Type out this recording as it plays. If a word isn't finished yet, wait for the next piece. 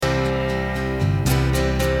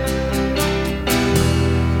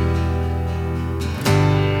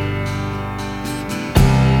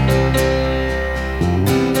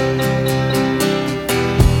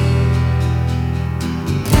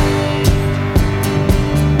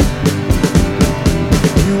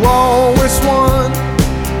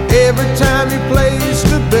every time he plays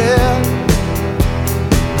the bell.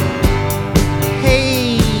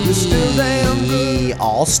 Hey, You're still damn good.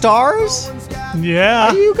 All-Stars? Yeah.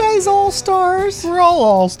 Are you guys all-stars? We're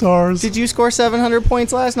all stars. Did you score 700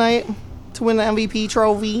 points last night to win the MVP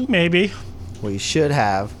trophy? Maybe. Well, you should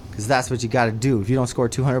have, because that's what you got to do. If you don't score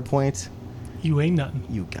 200 points, You ain't nothing.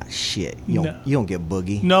 you got shit. You No. don't get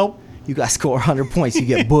boogie. Nope. You got to score 100 points, you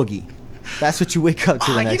get boogie. That's what you wake up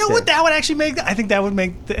to the next You know day. what? That would actually make. I think that would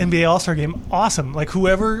make the NBA All-Star game awesome. Like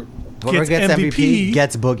whoever Whoever gets MVP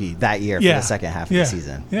gets boogie that year for Yeah. the second half of Yeah. the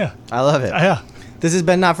season. Yeah. I love it. Yeah. This has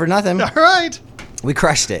been Not For Nothing. All right. We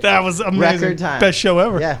crushed it. That was amazing. Record time. Best show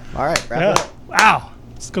ever. Yeah. All right. Wrap it Yeah. up. Wow.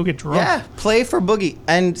 Let's go get drunk. Yeah. Play for boogie.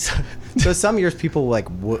 And so some years people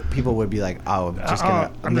people would be like, oh, I'm just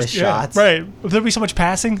gonna miss shots. Right. Would there be so much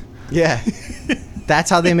passing? Yeah. That's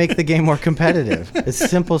how they make the game more competitive. It's a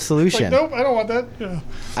simple solution. Nope, I don't want that. Yeah.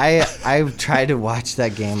 I tried to watch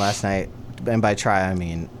that game last night, and by try I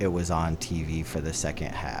mean it was on TV for the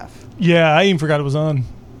second half. Yeah, I even forgot it was on.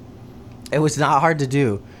 It was not hard to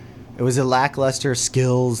do. It was a lackluster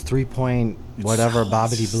skills 3-point whatever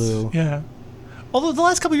bobbity blue. Yeah. Although the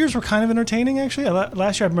last couple of years were kind of entertaining, actually.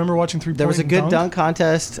 Last year I remember watching 3-point. There was a good dunk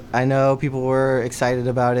contest. I know people were excited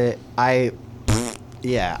about it. I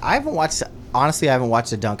haven't watched. Honestly, I haven't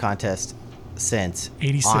watched a dunk contest since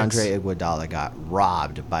 86. Andre Iguodala got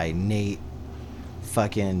robbed by Nate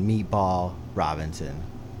fucking Meatball Robinson.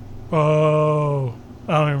 Oh,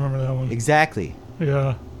 I don't even remember that one. Exactly.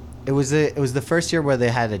 Yeah. It was the first year where they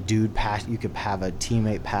had a dude pass. You could have a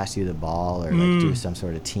teammate pass you the ball or like do some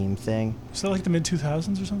sort of team thing. Was that like the mid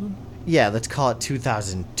 2000s or something? Yeah, let's call it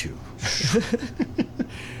 2002.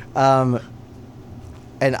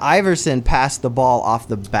 And Iverson passed the ball off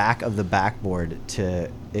the back of the backboard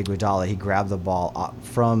to Iguodala. He grabbed the ball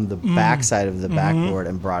from the backside of the backboard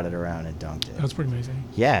and brought it around and dunked it. That's pretty amazing.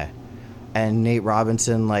 Yeah. And Nate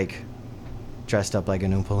Robinson, like, dressed up like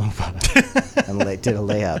an Oompa Loompa and did a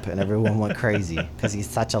layup, and everyone went crazy because he's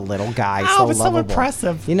such a little guy, so it's so lovable.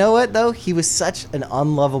 impressive. You know what, though? He was such an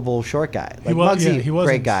unlovable short guy. Like Muggsy, he wasn't.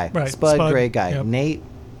 great guy. Right. Spud, great guy. Yep. Nate,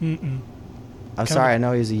 I'm sorry, I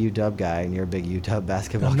know he's a UW guy, and you're a big UW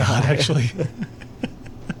basketball I'm guy. not actually.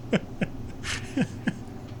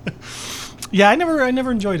 Yeah, I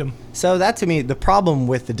never enjoyed him. So that, to me, the problem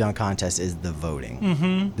with the dunk contest is the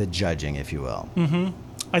voting, the judging, if you will.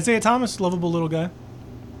 Isaiah Thomas, lovable little guy.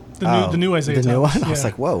 The new Isaiah The Thomas. new one? I was Yeah.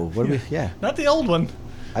 like, whoa, what do we, yeah. Not the old one.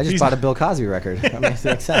 I just He's- bought a Bill Cosby record. That makes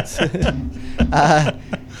sense.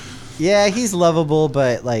 Yeah, he's lovable,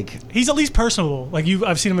 but like, He's at least personable. Like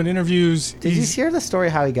I've seen him in interviews. did you hear the story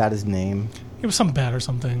how he got his name? It was some bat or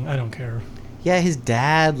something. I don't care. Yeah, his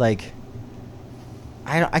dad, like,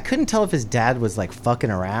 I couldn't tell if his dad was like fucking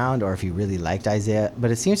around or if he really liked Isaiah, but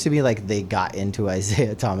it seems to be like they got into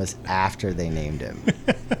Isaiah Thomas after they named him.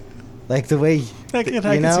 Like the way, I can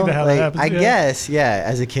see you know, how that like, happens, I yeah. guess, yeah.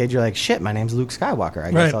 As a kid, you're like, shit, my name's Luke Skywalker.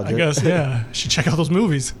 I guess Right. I'll I just, guess. Yeah. Should check out those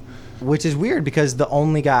movies. Which is weird because the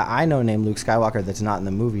only guy I know named Luke Skywalker that's not in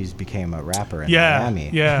the movies became a rapper in Miami.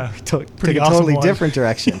 Yeah. Took Pretty a awesome totally one. different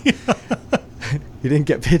direction. He didn't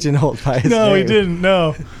get pigeonholed by his No, name. he didn't.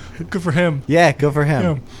 No. Good for him. Yeah, good for him.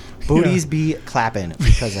 Yeah. Booties be clapping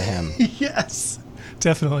because of him. Yes.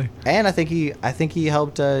 Definitely. And I think he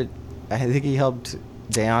helped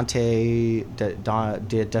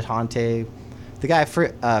Dejounte, the guy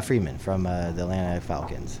Freeman from the Atlanta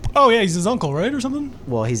Falcons. Oh yeah, he's his uncle, right, or something?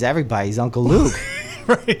 Well, he's everybody. He's Uncle Luke.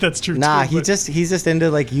 Right. That's true. Nah, too, but- he's just into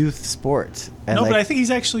like youth sports. And No, like, but I think he's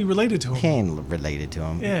actually related to him. he ain't related to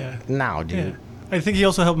him. Yeah. No, dude. Yeah. I think he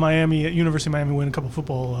also helped University of Miami win a couple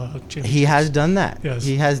football championships. He has done that. Yes.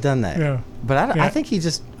 He has done that. Yeah. But I Yeah. think he And he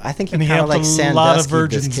kind of helped like a lot of Sandusky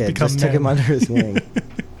virgins this kid. become Just took him men. under his wing.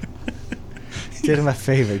 Did him a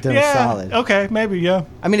favor. Did him Yeah. solid. Okay. Maybe. Yeah.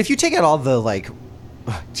 I mean, if you take out all the like,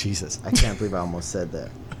 oh, Jesus, I can't believe I almost said that.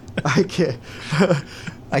 I can't.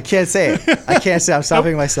 I can't say it. I can't say. I'm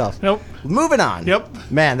stopping myself. Nope. Moving on.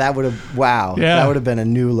 Yep. Man, that would have. Wow. Yeah. That would have been a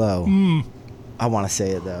new low. I want to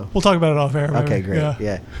say it though. We'll talk about it off air. maybe. Okay, great.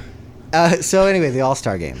 Yeah. Yeah. So anyway, the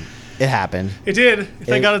All-Star game. It happened. It did.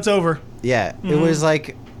 Thank God it's over. Yeah. It was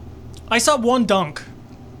like I saw one dunk.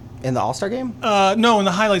 in the All-Star game. No, in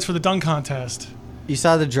the highlights for the dunk contest. You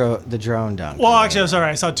saw the drone dunk. Well, actually, I'm sorry.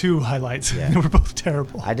 I saw two highlights. Yeah. They were both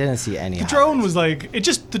terrible. I didn't see any. The drone was like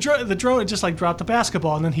the drone. It just like dropped the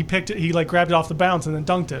basketball and then he picked it. He like grabbed it off the bounce and then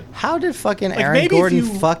dunked it. How did fucking Aaron maybe if Gordon you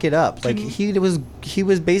fuck it up? Like can- he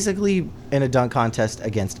was basically in a dunk contest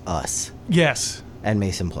against us Yes. and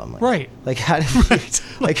Mason Plumlee. Right. Like how did he?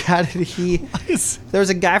 Like how did he? There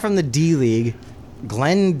was a guy from the D League,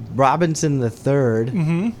 Glenn Robinson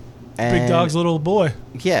III. Big Dog's little boy.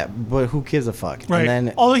 Yeah, but who gives a fuck? Right. And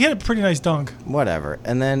then Although he had a pretty nice dunk, whatever.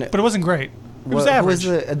 And then but it wasn't great. It was average.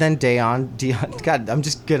 and then Dion. God, I'm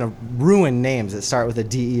just gonna ruin names that start with a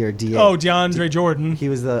D-E or D-A. Oh, DeAndre Jordan. He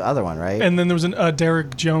was the other one, right? And then there was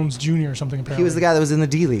Derek Jones Jr. or something. Apparently He was the guy that was in the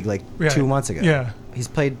D League like Yeah. 2 months ago. Yeah. He's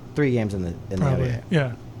played 3 games in the Probably. NBA.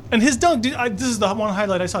 Yeah. And his dunk, this is the one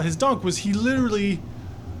highlight I saw. His dunk was he literally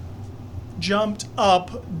jumped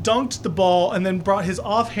up, dunked the ball, and then brought his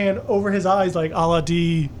offhand over his eyes like a la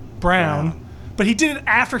D Brown. Wow. But he did it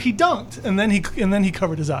after he dunked, and then he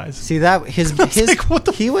covered his eyes. See that his like, what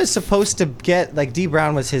the he was supposed to get like D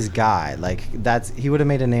Brown was his guy. Like he would have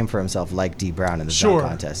made a name for himself like D Brown in the Sure. dunk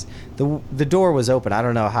contest. The door was open. I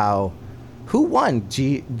don't know how. Who won?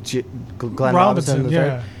 Glenn Robinson. The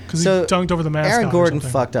yeah, third? because he dunked over the mascot. Aaron or Gordon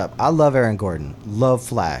something. fucked up. I love Aaron Gordon. Love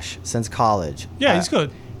Flash since college. Yeah, he's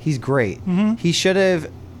good. He's great. Mm-hmm. He should have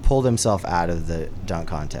pulled himself out of the dunk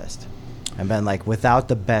contest and been like, without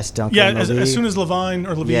the best dunker Yeah, in the league. as soon as Levine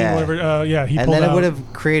or Levine, Yeah. whatever, he and pulled then out. it would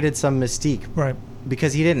have created some mystique Right,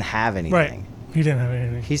 because he didn't have anything. right. He didn't have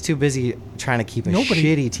anything. He's too busy trying to keep a Nobody-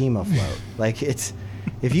 shitty team afloat. Like it's,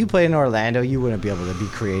 if you played in Orlando, you wouldn't be able to be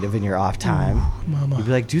creative in your off time. Mama. You'd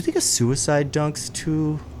be like, "Do you think a suicide dunk's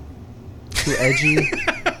too edgy?"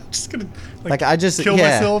 Just gonna Like I just kill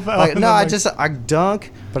myself out Like, and no, then, I like- just I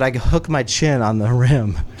dunk, but I hook my chin on the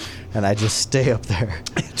rim, and I just stay up there,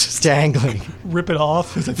 just dangling. rip it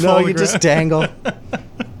off. As it No, fall to you the just ground. dangle.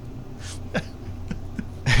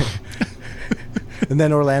 And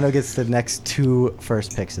then Orlando gets the next 2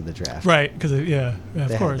 first picks of the draft. Right, because yeah, They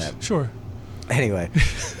of had course, that. sure. Anyway,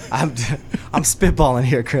 I'm spitballing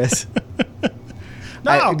here, Chris.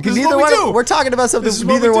 No, this is neither what we one. do. We're talking about something This is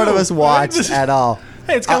what neither we one of do. us watched This is- at all.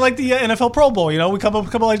 Hey, it's kind of like the NFL Pro Bowl. You know, we come up with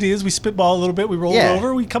a couple ideas, we spitball a little bit, we roll Yeah. it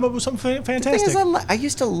over, we come up with something The thing fantastic. is, I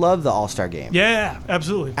used to love the All-Star game. Yeah,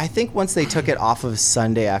 absolutely. I think once they took it off of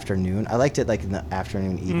Sunday afternoon, I liked it like in the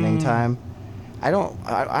afternoon, evening Mm. time. I don't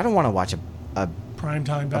want to watch a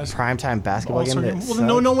Primetime basketball. primetime basketball game. that Well,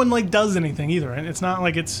 no sucks. one like does anything either, and it's not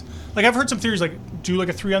like it's like I've heard some theories like do like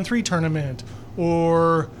a 3-on-3 tournament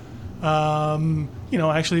or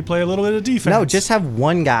actually play a little bit of defense. No, just have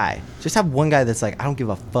one guy. Just have one guy that's like, I don't give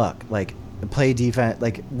a fuck. Like, play defense.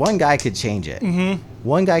 Like, one guy could change it. Mm-hmm.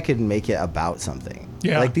 One guy could make it about something.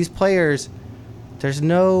 Yeah. Like, these players, there's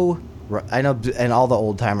no... I know, and all the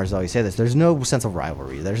old timers always say this. There's no sense of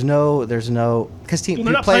rivalry. There's no, because Well,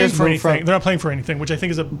 they're not playing players for move anything. from. They're not playing for anything, which I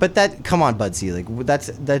think is a But that, come on, Bud Selig. That's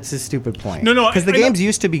a stupid point. No, because the I know- games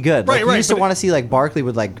used to be good. Right, Like, right, you used to but want to see like Barkley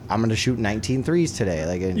with like, I'm going to shoot 19 threes today.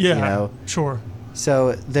 Like, yeah, you know. sure.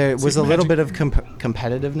 So there was a little Magic- bit of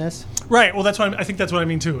competitiveness. Right. Well, I think that's what I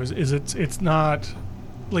mean too. Is it's not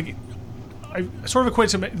like I sort of equate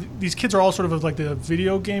to these kids are all sort of like the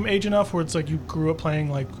video game age enough where it's like you grew up playing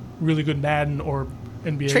like really good Madden or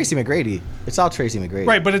NBA. Tracy McGrady. It's all Tracy McGrady.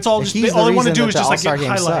 Right, but it's all Like, just he's all the they want to reason do is that just the like get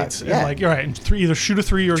All-Star game highlights sucks. and Yeah. like you're right, and either shoot a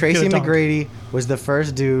 3 or Tracy get a dunk. McGrady was the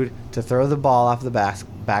first dude to throw the ball off the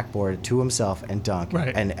backboard to himself and dunk.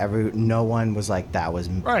 Right. And no one was like, that was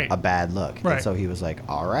Right. a bad look. Right. And so he was like,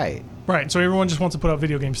 all right. Right. So everyone just wants to put out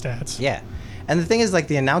video game stats. Yeah. And the thing is, like,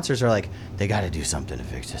 the announcers are like, they got to do something to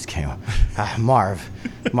fix this game. Marv.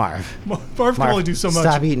 Marv can only do so much.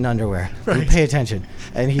 Stop eating underwear. Right. Pay attention.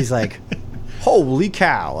 And he's like, holy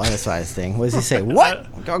cow. On this size thing. What does he say? What?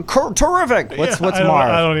 Terrific. What's I don't-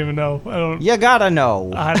 Marv? I don't even know. I don't. You gotta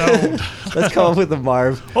know. I don't. Let's come up with a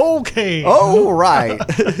Marv. Okay. Oh, right.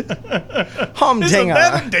 Humdinger. Isn't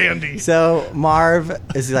that a dandy? So Marv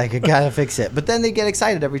is like, I gotta fix it. But then they get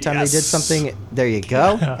excited every time they did Yes. something. There you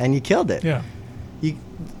go. Yeah. And you killed it. Yeah.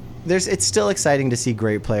 It's still exciting to see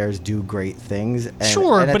great players do great things. And,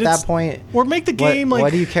 Sure, and at but that it's- point, Or make the game what, like.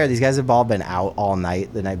 what do you care? These guys have all been out all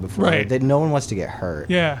night the night before. Right. No one wants to get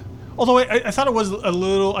hurt. Yeah. Although I thought it was a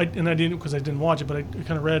little, and I didn't because I didn't watch it, but I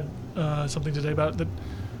kind of read something today about that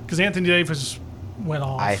because Anthony Davis went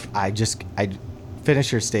off. I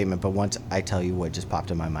finish your statement, but once I tell you what just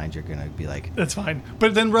popped in my mind, you're gonna be like, That's fine.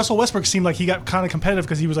 But then Russell Westbrook seemed like he got kind of competitive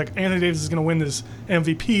because he was like, Anthony Davis is going to win this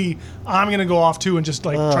MVP. I'm going to go off too and just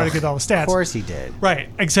like try to get all the stats. of course he did. Right,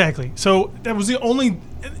 exactly. So that was the only,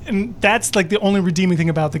 and that's like the only redeeming thing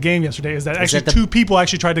about the game yesterday is that actually that the- two people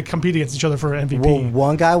actually tried to compete against each other for MVP. Well,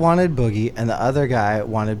 one guy wanted Boogie, and the other guy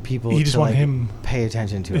wanted people He just to wanted like, him. pay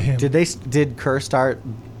attention to Him. him. Did Kerr start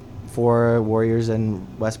for Warriors and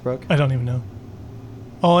Westbrook? I don't even know.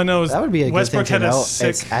 All I know is That would be a Westbrook good thing to had know a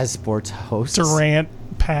sick as sports hosts. Durant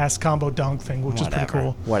pass combo dunk thing, which is pretty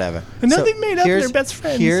cool. Whatever. And now they've made up, here's- they're best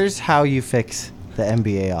friends. Here's how you fix the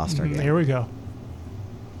NBA All-Star game. Here we go.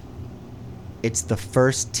 It's the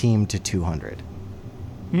first team to 200.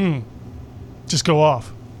 Just go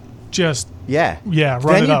off. just Yeah. run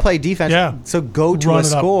Then it you up. play defense. Yeah. So go to Run a it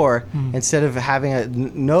up. score Mm. instead of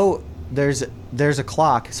having there's a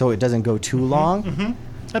clock so it doesn't go too long.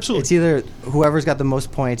 Absolutely. It's either whoever's got the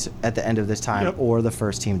most points at the end of this time Yep. or the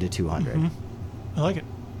first team to 200. I like it.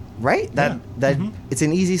 Right? That Yeah. it's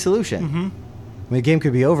an easy solution. I mean, the game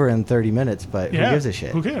could be over in 30 minutes, but Yeah. who gives a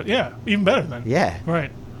shit? Who cares? Yeah, even better then. Yeah.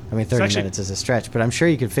 Right. I mean, 30 actually- minutes is a stretch, but I'm sure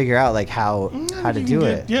you could figure out like how to You can do get-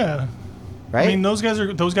 it. Yeah. Right? I mean, those guys.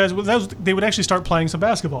 They would actually start playing some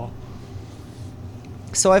basketball,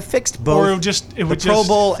 So I fixed both or it would just the would Pro just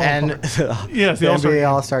Bowl fall and apart. the Yes, the All-Star NBA game.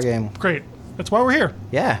 All-Star game. Great. That's why we're here.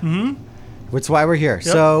 Yeah. Mm-hmm. That's why we're here. Yep.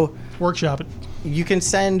 So Workshop it. you can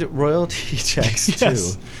send royalty checks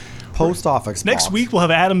Yes. to Post Office Next Box. week we'll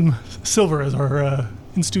have Adam Silver as our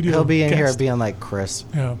in studio. He'll be in here guest. being like, Chris,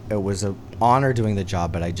 Yeah. it was an honor doing the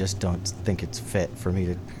job, but I just don't think it's fit for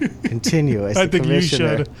me to continue as I the think you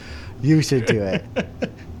commissioner. should. You should do it.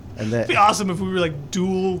 And then, It'd be awesome if we were like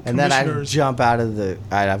dual and then I commissioners. jump out of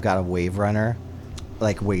I've got a wave runner,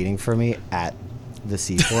 like waiting for me at the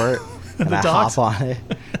seaport, and The I docks? hop on it,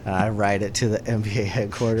 and I ride it to the NBA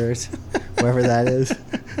headquarters, wherever that is.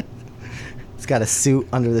 It's got a suit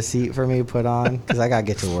under the seat for me to put on because I gotta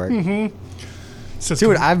get to work. says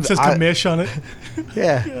Dude, says commish on it,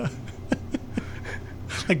 Yeah,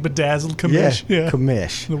 like bedazzled yeah, commish. Yeah.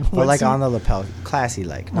 commish, The but like wetsuit? on the lapel, classy,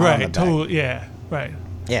 like not on the Right. back. Totally. Yeah. Right.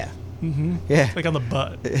 Yeah, yeah, Like on the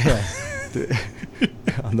butt. yeah.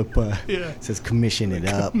 On the butt. Yeah. It says commission it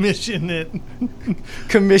up. Commission it.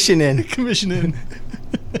 Commissioning. Commissioning.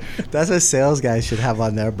 That's what sales guys should have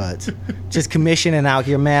on their butts. Just commissioning out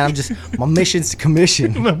here, man. My mission's to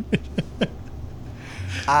commission.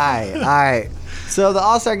 Alright. So the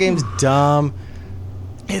All-Star Game's dumb.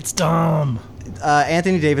 It's dumb.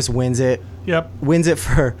 Anthony Davis wins it. Yep. Wins it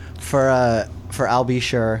for I'll be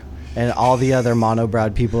sure and all the other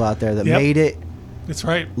mono-browed people out there that Yep. made it That's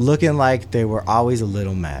right. looking like they were always a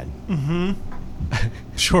little mad.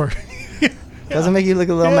 Sure. Doesn't make you look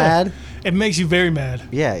a little Yeah. mad? It makes you very mad.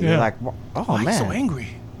 Yeah, you're like, oh Why man. so angry?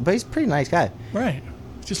 But he's a pretty nice guy. Right.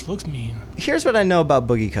 It just looks mean. Here's what I know about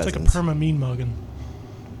Boogie It's like a Cousins perma mean mugging.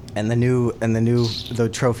 and the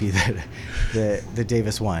trophy that the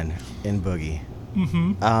Davis won in Boogie.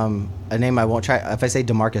 A name I won't try. If I say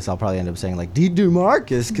DeMarcus, I'll probably end up saying like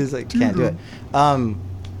DeMarcus because I can't do it.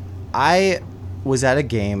 I was at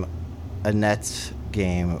a Nets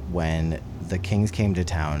game when the Kings came to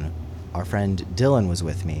town. Our friend Dylan was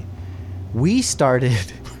with me. We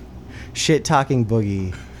started shit talking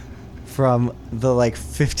Boogie from the like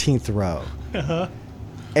 15th row.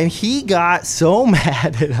 And he got so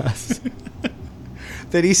mad at us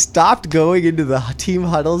that he stopped going into the team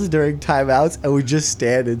huddles during timeouts and would just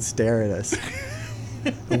stand and stare at us.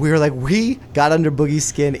 We were like, we got under Boogie's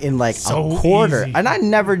skin in like So a quarter. easy. And I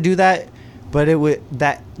never do that, but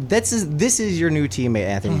this is your new teammate,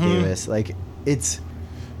 Anthony Davis. Like, it's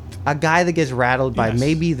a guy that gets rattled by Yes.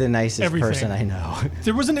 maybe the nicest Everything. person I know.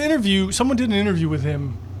 There was an interview. Someone did an interview with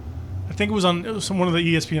him. I think it was on one of the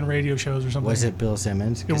ESPN radio shows or something. Was it Bill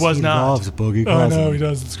Simmons? It was he not. loves Boogie Oh Cousins. no, he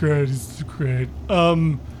does. It's great. It's great.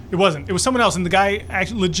 It wasn't. It was someone else, and the guy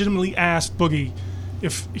actually legitimately asked Boogie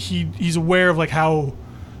if he's aware of like how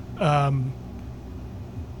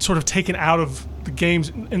sort of taken out of the games,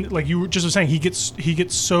 and like you were just saying, he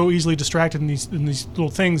gets so easily distracted in these little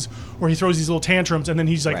things, or he throws these little tantrums, and then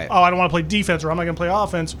he's like, Right. oh, I don't want to play defense, or I'm not going to play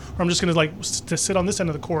offense, or I'm just going to like to sit on this end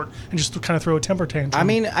of the court and just kind of throw a temper tantrum. I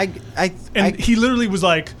mean, and he literally was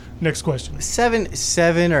like, next question.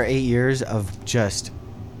 7 or 8 years of just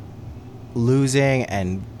losing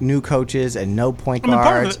and new coaches and no point I mean,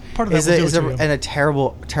 guards part of that will do it to you. and a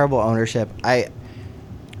terrible ownership.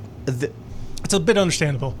 It's a bit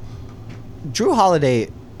understandable. Drew Holiday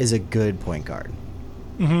is a good point guard.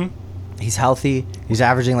 He's healthy. He's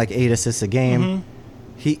averaging like 8 assists a game.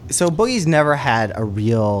 So Boogie's never had a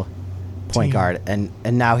real point Team. guard, and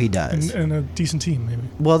now he does. And a decent team, maybe.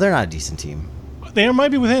 Well, they're not a decent team. They might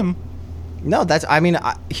be with him. No,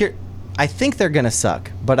 I think they're gonna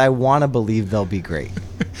suck, but I want to believe they'll be great.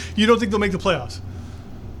 You don't think they'll make the playoffs?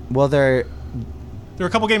 Well, they're They're a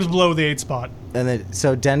couple games below the 8th spot. and then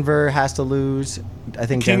so Denver has to lose. I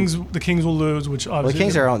think The Kings will lose, which Well, obviously the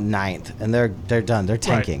Kings are on 9th, and they're done. They're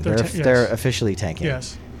tanking. they're They're yes. officially tanking.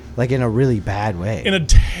 Yes, Like in a really bad way. in a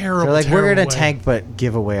terrible. They're like, we're terrible gonna way. tank, but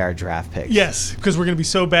give away our draft picks. Yes, because we're gonna be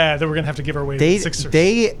so bad that we're gonna have to give our way to They the Sixers.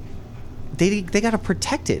 they got it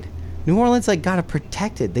protected. New Orleans got it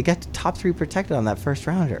protected. They got the top 3 protected on that first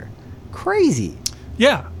rounder. Crazy.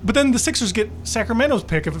 Yeah, but then the Sixers get Sacramento's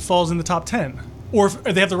pick if it falls in the top 10. or if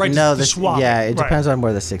they have the right to swap. Yeah, it Right. depends on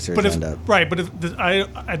where the Sixers end up. Right, but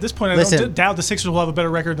at this point, I don't doubt the Sixers will have a better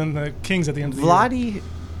record than the Kings at the end of the year. Vladdy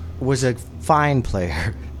was a fine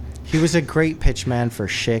player. He was a great pitchman for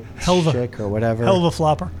Schick or whatever. Hell of a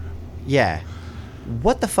flopper. Yeah.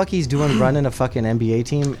 What the fuck he's doing running a fucking NBA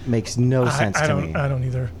team makes no sense to me. I don't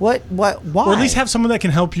either. Why? Or at least have someone that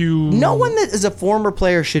can help you. No one that is a former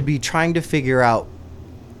player should be trying to figure out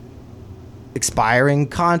expiring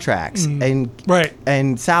contracts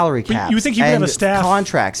and salary caps. But you would think he would have a staff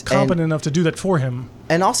contracts competent enough to do that for him.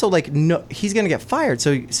 And also, like, no, he's gonna get fired.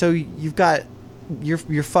 So you've got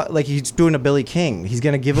like he's doing a Billy King. He's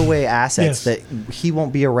gonna give away assets that he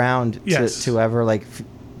won't be around to ever like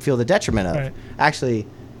feel the detriment of. Right. Actually,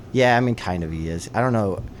 yeah, I mean, kind of he is. I don't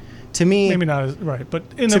know. To me, maybe not as right, but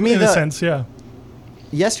in a sense, yeah.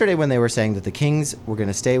 Yesterday, when they were saying that the Kings were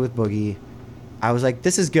gonna stay with Boogie, I was like,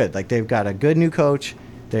 this is good. Like, they've got a good new coach.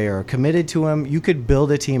 They are committed to him. You could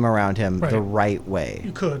build a team around him the right way.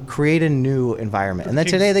 You could. Create a new environment. And then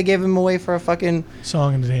today they gave him away for a fucking...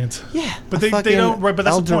 song and dance. Yeah. But they don't... Right, but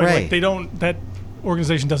that's the point. Like, they don't... That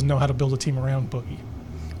organization doesn't know how to build a team around Boogie.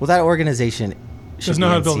 Well, that organization should know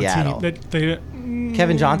how to build Seattle. A team.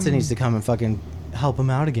 Kevin Johnson needs to come and fucking help him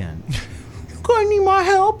out again. I need my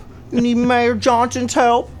help. You need Mayor Johnson's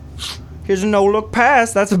help. Here's a no-look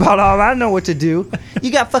pass. That's about all I know what to do.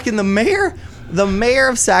 You got fucking the mayor. The mayor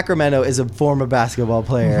of Sacramento is a former basketball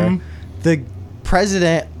player. Mm-hmm. The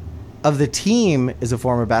president of the team is a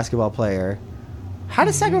former basketball player. How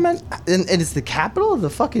does Sacramento... And it's the capital of the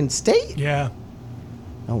fucking state? Yeah.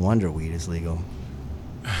 No wonder weed is legal.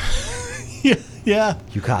 Yeah.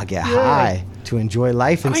 You gotta get high to enjoy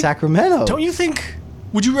life in Sacramento. Don't you think...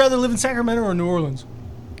 Would you rather live in Sacramento or New Orleans?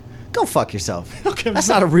 Go fuck yourself. Okay, that's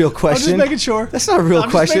not a real question. I'm just making sure. That's not a real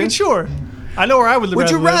question. I'm just making sure. I know where I would live. Would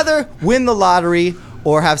you rather win the lottery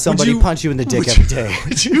or have somebody punch you in the dick every day?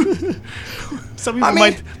 Would you? Some people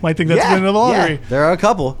might think that's winning the lottery. Yeah, there are a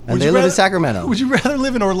couple, and they live in Sacramento. Would you rather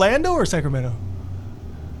live in Orlando or Sacramento?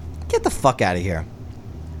 Get the fuck out of here.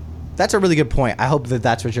 That's a really good point. I hope that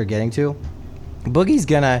that's what you're getting to. Boogie's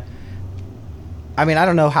gonna... I mean, I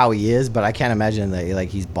don't know how he is, but I can't imagine that like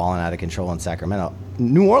he's balling out of control in Sacramento.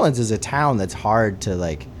 New Orleans is a town that's hard to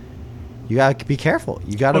like. You gotta be careful.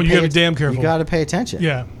 You gotta. You gotta be damn careful. You gotta pay attention.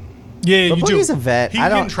 Yeah, but you do. Boogie's a vet. He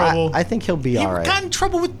got in trouble. I think he'll be all right. He got in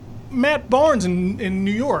trouble with Matt Barnes in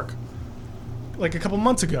New York, like a couple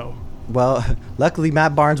months ago. Well, luckily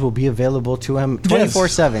Matt Barnes will be available to him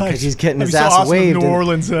 24/7 because he's getting his ass awesome waved. New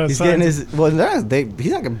Orleans. He's getting his. Well,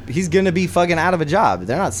 he's gonna be fucking out of a job.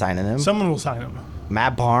 They're not signing him. Someone will sign him.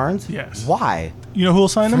 Matt Barnes? Yes. Why? You know who will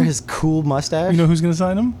sign him? For his cool mustache? You know who's going to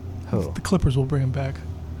sign him? Who? The Clippers will bring him back.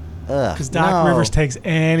 Because Doc Rivers takes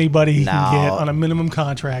anybody he can get on a minimum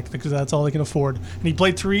contract because that's all they can afford. And he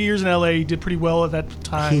played 3 years in LA. He did pretty well at that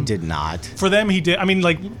time. He did not. For them, he did. I mean,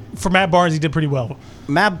 like, for Matt Barnes, he did pretty well.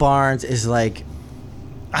 Matt Barnes is like...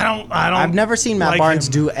 I've never seen Matt Barnes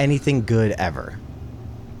do anything good ever.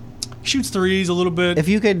 Shoots threes a little bit. If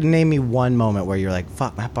you could name me one moment where you're like,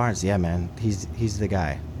 fuck, Matt Barnes, yeah, man, he's the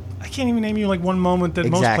guy. I can't even name you like one moment that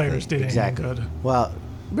most players did anything good. Well,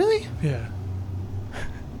 really? Yeah.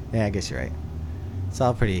 Yeah, I guess you're right. It's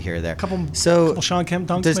all pretty here or there. Couple Sean Kemp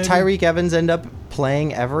dunks. Does maybe? Tyreek Evans end up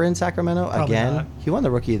playing ever in Sacramento Probably again? not. He won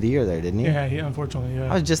the Rookie of the Year there, didn't he? Yeah, unfortunately, yeah.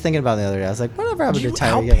 I was just thinking about it the other day. I was like, whatever happened to Tyreek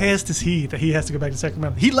How Evans? pissed is he that he has to go back to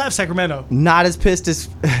Sacramento? He left Sacramento. Not as pissed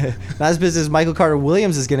as Michael Carter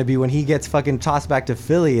Williams is going to be when he gets fucking tossed back to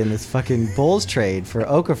Philly in this fucking Bulls trade for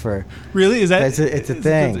Okafor. Really? Is that? It's a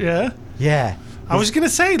thing. Yeah. Yeah. I was gonna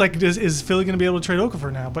say, like, is Philly gonna be able to trade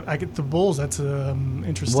Okafor now? But I get the Bulls. That's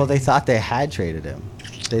interesting. Well, they thought they had traded him.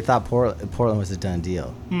 They thought Portland was a done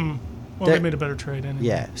deal. Well, they made a better trade anyway.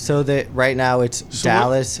 Yeah. So right now it's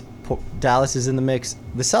Dallas. Dallas is in the mix.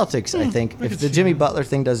 The Celtics, I think. If the Jimmy Butler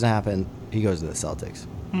thing doesn't happen, he goes to the Celtics.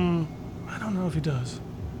 I don't know if he does.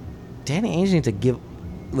 Danny Ainge needs to give.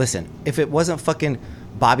 Listen, if it wasn't fucking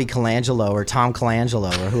Bobby Colangelo or Tom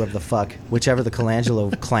Colangelo or whoever the fuck, whichever the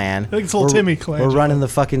Colangelo clan. I think it's little Timmy Colangelo. We're running the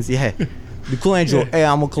fucking The Colangelo. Hey,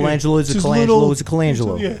 I'm a Colangelo. It's a Colangelo. It's a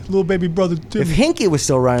Colangelo. Yeah, little baby brother Timmy. If Hinkie was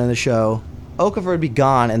still running the show, Okafor would be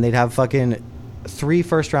gone, and they'd have fucking 3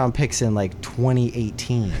 first-round picks in like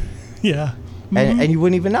 2018. Yeah. And you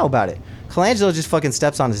wouldn't even know about it. Colangelo just fucking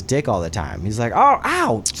steps on his dick all the time. He's like, "Oh,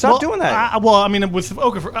 ow! Stop doing that." I mean, with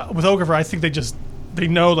Okafor, I think they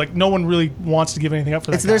know, like, no one really wants to give anything up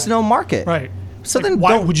for that guy. There's no market, right? So like, then,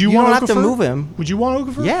 why would you want don't Okafor? have to move him? Would you want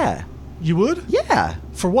Okafor? Yeah, you would. Yeah.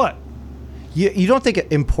 For what? You don't think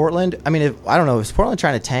in Portland? I mean, I don't know. Is Portland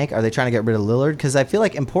trying to tank? Are they trying to get rid of Lillard? Because I feel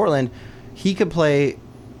like in Portland, he could play.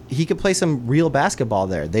 he could play some real basketball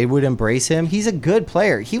there. They would embrace him. He's a good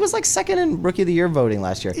player. He was like second in Rookie of the Year voting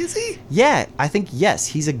last year. Is he? Yeah, I think yes.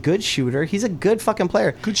 He's a good shooter. He's a good fucking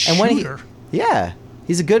player. Good And when shooter? yeah,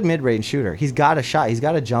 he's a good mid-range shooter. He's got a shot. He's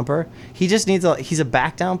got a jumper. He just needs he's a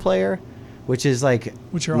back down player, which is like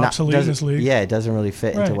Which are obsolete in this league. Yeah, it doesn't really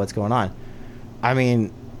fit into Right. what's going on. I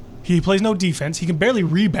mean, He plays no defense. He can barely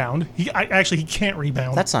rebound. He can't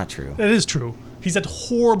rebound. that's not true. That is true. He's a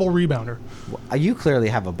horrible rebounder. You clearly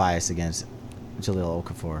have a bias against Jahlil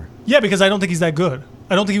Okafor. Yeah, because I don't think he's that good.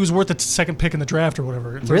 I don't think he was worth the second pick in the draft or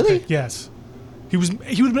whatever. Third Really? pick. Yes. He would.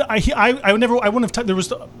 I would never. I wouldn't have. There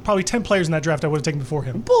was probably 10 players in that draft I would have taken before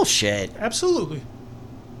him. Bullshit. Absolutely.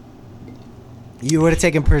 You would have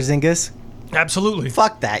taken Porzingis? Absolutely.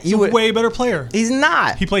 Fuck that. He's You a would. way better player. He's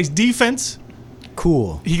not. He plays defense.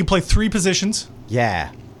 Cool. He can play 3 positions. Yeah.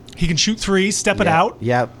 He can shoot threes, step it Yep. out.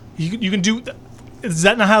 Yep. You can do. Is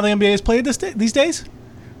that not how the NBA is played these days?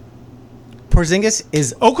 Porzingis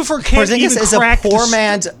is Okafor can't Porzingis even is a crack poor the-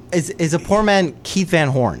 man. Is a poor man. Keith Van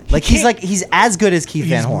Horn. Like he's can't- he's as good as Keith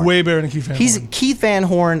Van He's Horn. way better than Keith Van He's Horn. Keith Van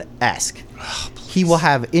Horn esque. He will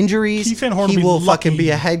have injuries. Keith Van Horn he would be will fucking lucky. be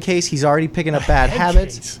a head case. He's already picking up bad Head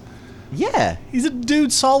habits. case. Yeah. He's a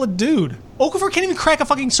solid dude. Okafor can't even crack a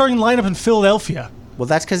fucking starting lineup in Philadelphia. Well,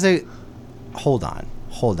 that's because they. Hold on.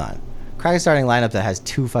 Crack a starting lineup that has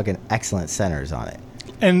 2 fucking excellent centers on it.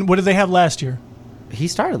 And what did they have last year? He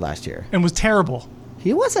started last year. And was terrible.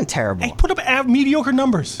 He wasn't terrible. He put up mediocre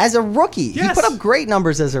numbers. As a rookie, Yes. he put up great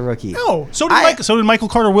numbers as a rookie. No, so did Michael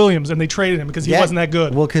Carter Williams, and they traded him because he Yeah. wasn't that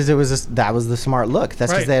good. Well, because that was the smart look.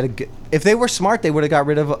 That's because Right. they had if they were smart, they would have got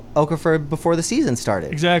rid of Okafor before the season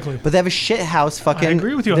started. Exactly. But they have a shit house fucking. I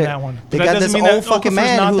agree with you on they- that one. They But got that this doesn't mean old that fucking Okafor's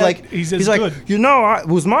man not who that- like he's as like good. it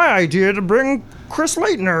was my idea to bring Chris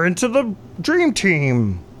Leitner into the dream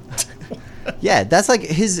team. Yeah, that's like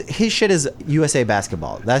his shit is USA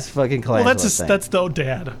basketball. That's fucking Colangelo's Well, thing. that's the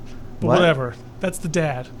dad. But What? whatever. That's the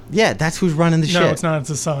dad. Yeah, that's who's running the shit. No, it's not. It's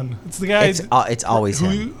the son. It's the guy. It's always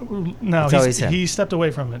him. No, It's always him. he stepped away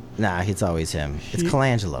from it. Nah, it's always him. It's He-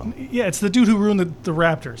 Colangelo. Yeah, it's the dude who ruined the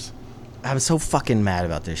Raptors. I'm so fucking mad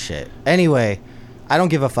about this shit. Anyway, I don't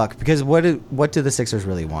give a fuck because what do the Sixers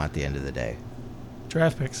really want at the end of the day?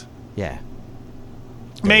 Draft picks. Yeah.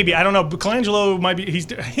 Maybe. I don't know. But Colangelo might be.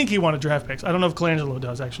 I think he wanted draft picks. I don't know if Colangelo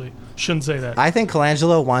does, actually. Shouldn't say that. I think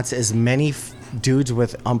Colangelo wants as many dudes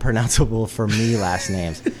with unpronounceable for me last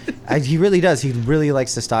names. He really does. He really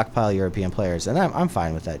likes to stockpile European players, and I'm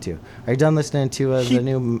fine with that too. Are you done listening to the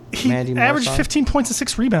new He Mandy Moore averaged song? 15 points and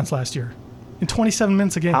 6 rebounds last year in 27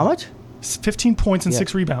 minutes a game. How much? 15 points and Yeah,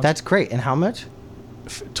 6 rebounds. That's great. And how much?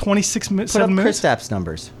 26 Put up 7 minutes. Chris Stapps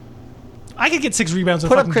numbers. I could get 6 rebounds in a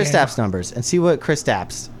Put up fucking Chris game. Stapps numbers and see what Chris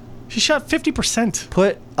Stapps. He shot 50%.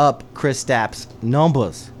 Put up Chris Stapps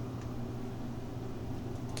numbers.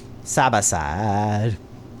 Side by side.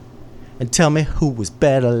 And tell me who was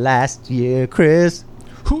better last year, Chris.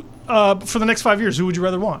 Who for the next 5 years, who would you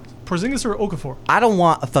rather want? Porzingis or Okafor? I don't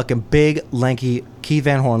want a fucking big, lanky, Keith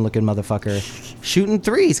Van Horn looking motherfucker shooting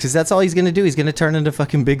threes because that's all he's gonna do. He's gonna turn into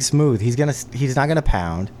fucking Big Smooth. He's not gonna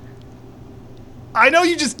pound. I know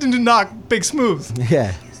you just didn't knock Big Smooth.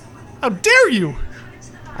 Yeah, How dare you?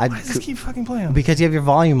 I Just keep fucking playing. because you have your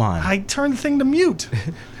volume on. I turned the thing to mute.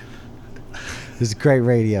 This is great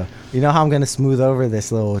radio. You know how I'm gonna smooth over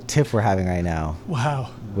this little tip we're having right now Wow.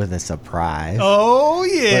 with a surprise. Oh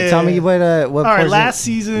yeah. But tell me what All right, Porzingis- last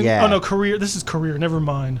season. Yeah. Oh no, career. This is career. Never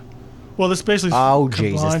mind. Well, this basically. Oh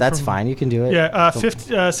combined Jesus, that's from- fine. You can do it.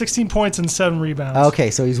 Yeah, 16 points and 7 rebounds.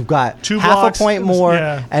 Okay, so he's got 2 half blocks, a point more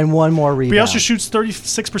yeah. and 1 more rebound. But he also shoots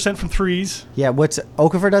 36% from threes. Yeah,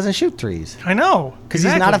 Okafor doesn't shoot threes I know.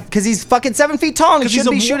 because he's fucking 7 feet tall and he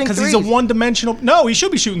shouldn't be shooting threes. Because he's a one-dimensional. No, he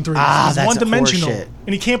should be shooting threes. Ah, he's that's one-dimensional, horseshit.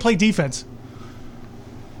 and he can't play defense.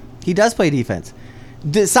 He does play defense.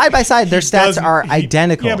 Side by side, their stats are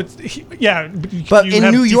identical. Yeah, but But you in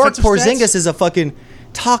have New York, defensive Porzingis stats? is a fucking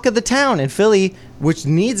talk of the town. In Philly, which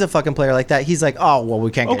needs a fucking player like that, he's like, oh well,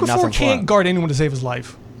 we can't get nothing Okafor for can't him. guard anyone to save his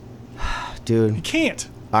life. He Dude, can't.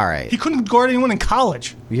 all right. He couldn't guard anyone in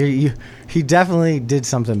college. He definitely did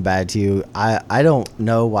something bad to you. I don't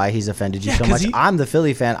know why he's offended you Yeah, so 'cause much. I'm the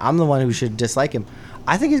Philly fan. I'm the one who should dislike him.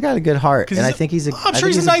 I think he's got a good heart, and I think he's a. I'm I sure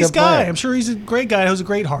think he's a nice good guy. player. I'm sure he's a great guy who has a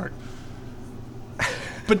great heart.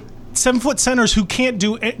 But 7-foot centers who can't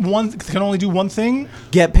do can only do one thing,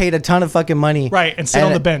 Get paid a ton of fucking money, right? And sit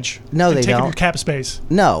on the bench. No, and they take up don't. your cap space.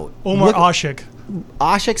 No, Omar Look- Ashik.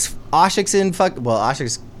 Oshik's in fuck. Well,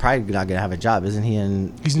 Oshik's probably not gonna have a job, isn't he?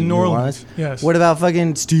 In He's in New Orleans. Yes. What about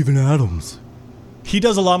fucking Steven Adams? He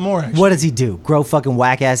does a lot more, actually. What does he do? Grow fucking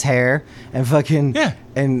whack ass hair and fucking Yeah.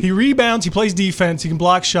 And he rebounds, he plays defense, he can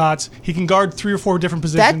block shots, he can guard 3 or 4 different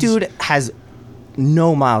positions. that dude has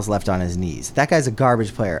no miles left on his knees. That guy's a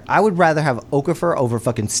garbage player. I would rather have Okafor over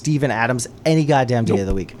fucking Steven Adams any goddamn day of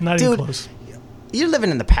the week. Not dude, even close. You're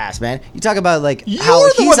living in the past, man. You talk about like You're how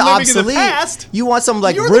the he's one living in the obsolete. past. You want some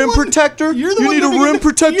like You're the rim one- protector? you're the You one need a living in rim the-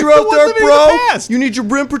 protector you're the out one there, living in bro. the past. You need your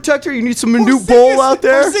rim protector. You need some new ball out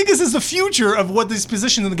there. Porzingis is the future of what this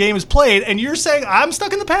position in the game is played, and you're saying I'm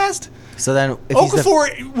stuck in the past? So then, if he's the,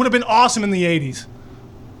 Okafor would have been awesome in the 80s.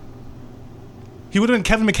 He would have been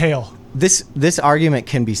Kevin McHale. this argument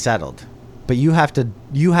can be settled, but you have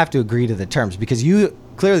to agree to the terms because you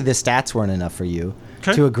clearly the stats weren't enough for you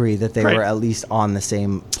Okay. to agree that they Right. were at least on the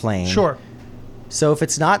same plane. Sure. So if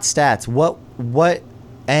it's not stats, what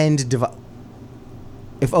end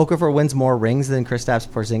if Okafor wins more rings than Kristaps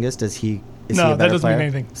Porzingis, is he a No, that better doesn't player? mean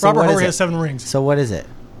anything. So Robert what is Horry it? has 7 rings. So what is it?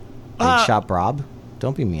 Big Uh, Shot Rob?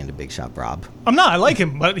 Don't be mean to Big Shot Rob. I'm not. I like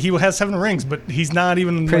him, but he has 7 rings, but he's not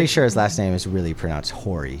even. Pretty like, sure his last name is really pronounced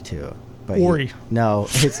Horry too. But Horry. No,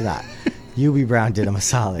 it's not. Hubie Brown did him a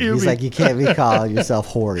solid. He's Hubie. like, you can't be calling yourself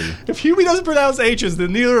Horry. If Hubie doesn't pronounce H's,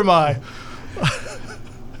 then neither am I.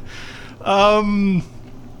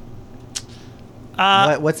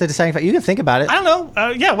 What's the deciding factor? You can think about it. I don't know.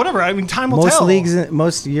 Yeah, whatever. I mean, time will Most tell.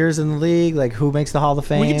 most years in the league, like who makes the Hall of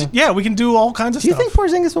Fame? We can do all kinds of Do you stuff. think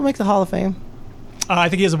Porzingis will make the Hall of Fame? I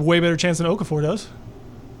think he has a way better chance than Okafor does.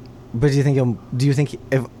 But do you think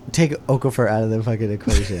if take Okafor out of the fucking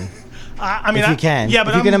equation? I mean, If you can. Yeah,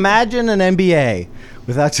 but if you can imagine an NBA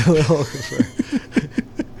without Jahlil Okafor.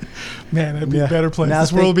 Man, it'd be Yeah. a better place. Now This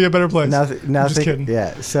think- world would be a better place. Now, I'm now just think, kidding.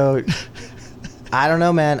 Yeah. So I don't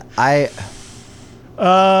know, man. I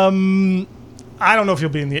don't know if he'll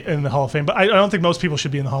be in the Hall of Fame, but I don't think most people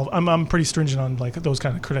should be in the Hall. I'm pretty stringent on like those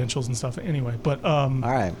kind of credentials and stuff. Anyway, but all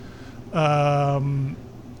right. um,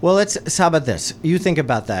 Well, how about this? You think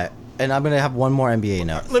about that, and I'm gonna have one more NBA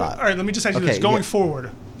note. all thought. right. Let me just ask you Okay, this: going yeah.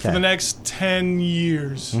 forward for Okay. the next 10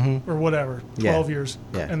 years or whatever, 12 Yeah. years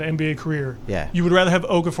Yeah. in the NBA career, Yeah. you would rather have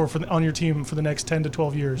Okafor on your team for the next 10 to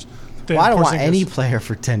 12 years than Well, I don't want Porzingis. any player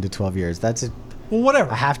for 10 to 12 years. That's it. Well,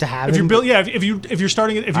 whatever. I have to have If you're him. built, yeah. If you're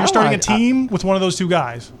starting a want- team with one of those two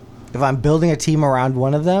guys, If I'm building a team around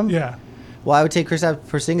one of them, yeah. well, I would take Kristaps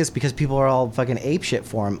Porzingis because people are all fucking ape shit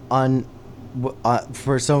for him.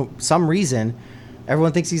 For some reason,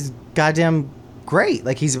 everyone thinks he's goddamn great.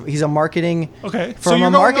 Like he's a marketing. Okay, so From you're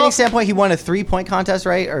a going marketing off- standpoint, he won a 3-point contest,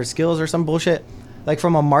 right, or skills or some bullshit. Like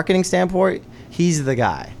from a marketing standpoint, he's the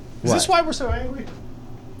guy. Is this why we're so angry?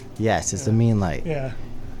 Yes, it's a mean light. Yeah,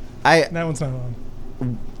 I that one's not on.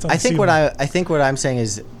 It's on I the think ceiling. I think what I'm saying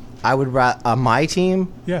is I would on my team.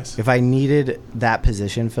 Yes. If I needed that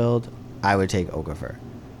position filled, I would take Okafor.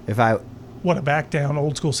 If I What, a back down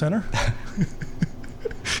old school center?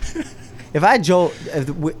 if I had Joel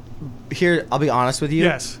here, I'll be honest with you.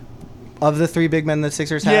 Yes. Of the 3 big men the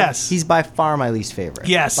Sixers have, Yes. he's by far my least favorite.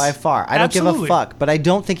 Yes. By far. I don't give Absolutely. a fuck, but I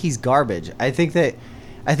don't think he's garbage. I think that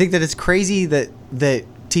it's crazy that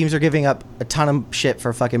teams are giving up a ton of shit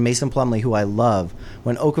for fucking Mason Plumlee, who I love,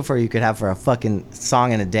 when Okafor you could have for a fucking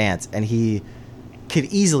song and a dance, and he could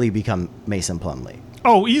easily become Mason Plumlee.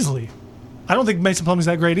 Oh, easily. I don't think Mason Plumlee's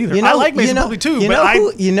that great either. You know, I like Mason you know, Plumlee too, you but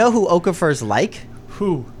know you know who Okafor's like?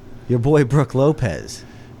 who? Your boy Brooke Lopez.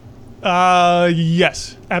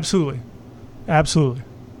 Yes, absolutely, absolutely.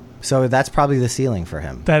 So that's probably the ceiling for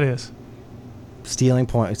him. That is. Stealing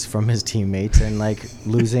points from his teammates and like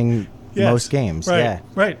losing Yes. most games. Right. Yeah.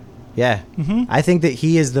 Right. Yeah. I think that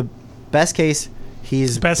he is the best case.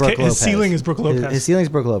 He's Best Brooke ca- his Lopez. ceiling is Brooke Lopez. His ceiling is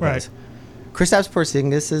Brooke Lopez. Right. Kristaps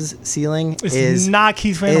Porzingis' ceiling It's is not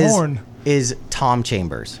Keith Van Horn. Is Tom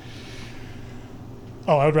Chambers.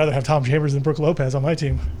 Oh, I would rather have Tom Chambers than Brooke Lopez on my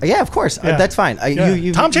team. Yeah, of course. Yeah. That's fine.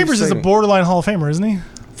 Yeah. Tom Chambers is a borderline Hall of Famer, isn't he?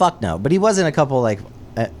 Fuck no, but he was in a couple like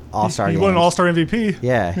All-Star He games. won an All-Star MVP.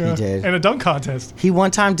 Yeah, he did. And a dunk contest. He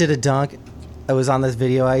one time did a dunk. It was on this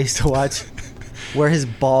video I used to watch, where his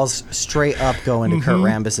balls straight up go into Kurt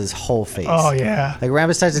Rambis's whole face. Oh yeah. Like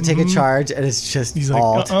Rambis starts to take a charge, and it's just He's like,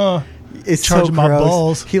 alt. It's charging so my gross.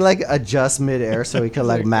 balls. He like adjusts midair so he can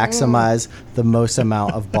like maximize the most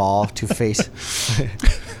amount of ball to face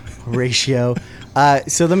ratio.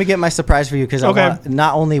 So let me get my surprise for you because Okay.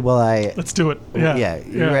 not only will I. Let's do it. Yeah. Yeah,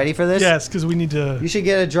 you ready for this? Yes, because we need to. You should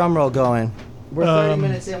get a drum roll going. We're 30 Um,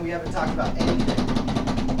 minutes in. We haven't talked about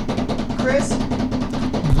anything. Chris,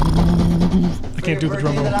 I can't do the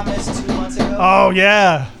drum roll. that I missed 2 months ago. Oh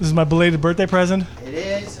yeah, this is my belated birthday present It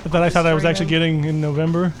is. that I thought I was actually getting in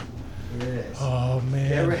November. It is. Oh man.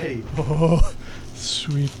 Get ready. Oh,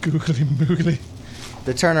 sweet googly moogly.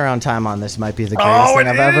 The turnaround time on this might be the greatest thing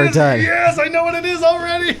I've ever done. Yes, I know what it is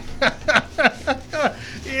already.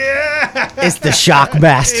 Yeah. It's the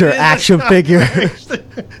Shockmaster It is action the figure.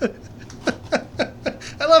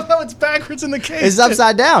 I love how it's backwards in the case. It's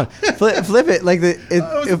upside down. Flip it like the.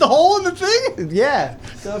 Is the hole in the thing? Yeah.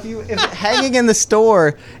 So if hanging in the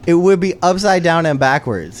store, it would be upside down and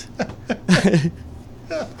backwards.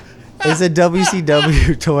 It's a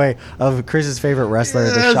WCW toy of Chris's favorite wrestler,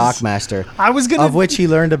 the Yes. Shockmaster, I was gonna. of which he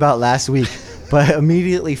learned about last week, but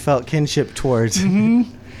immediately felt kinship towards.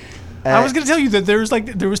 I was gonna tell you that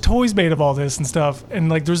there was toys made of all this and stuff, and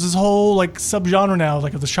like there's this whole like subgenre now,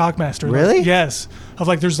 like of the Shockmaster. Like, Really? yes. Of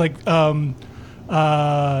like there's like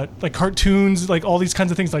cartoons, like all these kinds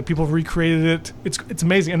of things. Like people have recreated it. It's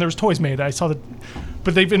amazing, and there's toys made. I saw that,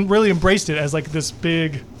 but they've been really embraced it as like this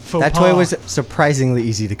big faux That pas. toy was surprisingly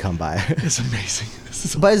easy to come by. It's amazing. This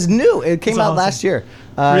is But it's new. It came It's out awesome. last year.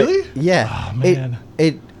 Really? Yeah. Oh, man.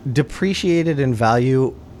 It depreciated in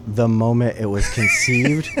value the moment it was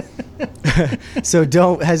conceived. So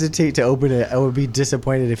don't hesitate to open it. I would be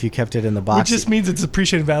disappointed if you kept it in the box. which just means it's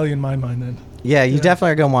appreciated value in my mind. Then yeah, you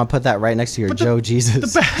definitely are going to want to put that right next to your But the- Joe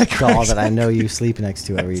Jesus the back- doll that I know you sleep next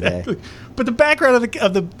to every day. exactly. But the background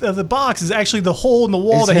of the box is actually the hole in the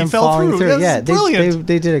wall It's that he him fell falling through. This Yeah, is brilliant.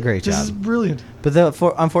 they did a great This job. is brilliant. But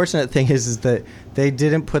the unfortunate thing is that they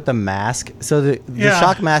didn't put the mask. So the Yeah.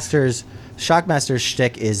 Shockmaster's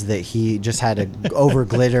shtick is that he just had a over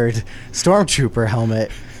glittered stormtrooper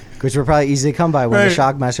helmet, which were probably easy to come by when Right. the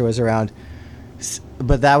Shockmaster was around.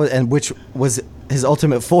 But that was which was his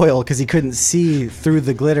ultimate foil because he couldn't see through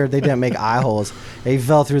the glitter. They didn't make eye holes. He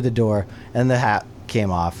fell through the door and the hat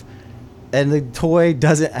came off. And the toy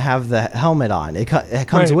doesn't have the helmet on. It comes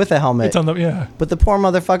Right. with a helmet. It's on the yeah. But the poor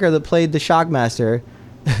motherfucker that played the Shockmaster,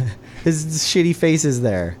 his shitty face is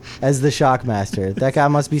there as the Shockmaster. That guy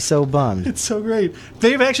must be so bummed. It's so great.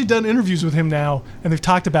 They've actually done interviews with him now, and they've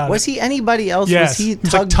talked about Was it. he anybody else? Yes. Was he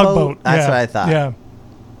was like Tugboat? That's yeah. what I thought. Yeah.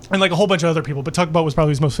 And like a whole bunch of other people, but Tugboat was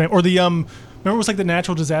probably his most famous. Or the remember it was like the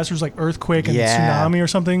natural disasters, like earthquake and Yeah. tsunami or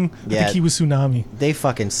something. I Yeah. think he was tsunami. They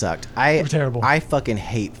fucking sucked. They were terrible. I fucking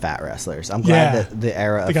hate fat wrestlers. I'm glad Yeah. that the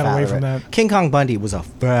era They of got fat away from that. King Kong Bundy was a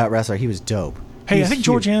fat wrestler. He was dope. He Hey, I was think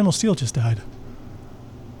George huge. Animal Steel just died.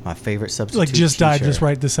 My favorite substitute. Like just died teacher. just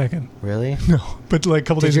right this second. Really? No, but like a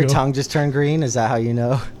couple Did days your ago. tongue just turn green? Is that how you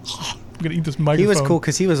know? I'm gonna eat this microphone. He was cool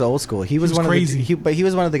because he was old school. He was was one crazy. but he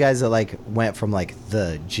was one of the guys that like went from like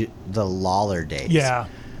the Lawler days. Yeah,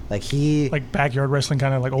 Like he like backyard wrestling,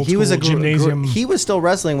 kind of like old he school was a gymnasium. he was still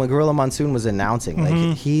wrestling when Gorilla Monsoon was announcing. Mm-hmm.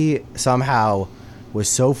 Like he somehow was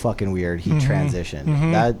so fucking weird. He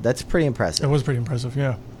transitioned. That's pretty It impressive. was pretty impressive.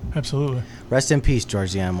 Yeah, absolutely. Rest in peace,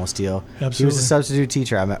 George the Animal Steel. He was Absolutely. a substitute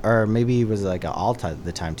teacher, or maybe he was like an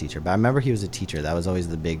the time teacher. But I remember he was a teacher. That was always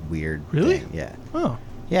the big weird. Really? Thing. Yeah. Oh,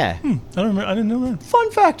 Yeah. I don't remember. I didn't know that. Fun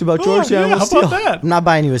fact about George the yeah, Animal how Steel. about that? I'm not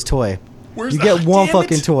buying you his toy. Where's You the- get one damn it.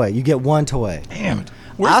 fucking toy. You get one toy. Damn it.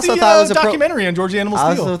 Where's also the thought it was documentary on George the Animal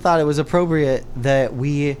I Steel? also thought it was appropriate that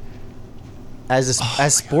we, as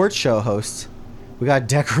as sports show hosts, we got to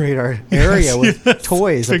decorate our area with yes.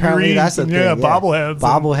 toys. Apparently, Figurines that's the and, thing. yeah, bobbleheads and-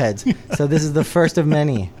 Bobbleheads. So this is the first of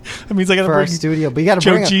many That means I got to for our bring studio. But you got to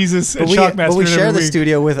Joe bring Jesus and but Shockmaster we in share every the week.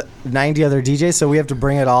 studio with 90 other DJs, so we have to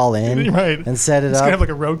bring it all in Right. and set it It's up. gonna have like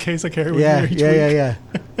a road case I carry with yeah, me each yeah, week. yeah.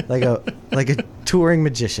 Like a touring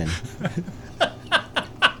magician.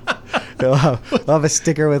 We'll have a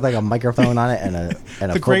sticker with like a microphone on it and a The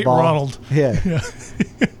football. Great Ronald. Yeah, Yeah.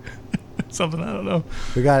 Something I don't know.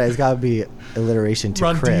 it's got to be alliteration to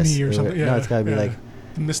Rondini Chris or something. Yeah. No, it's got to be yeah. like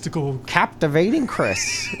The mystical captivating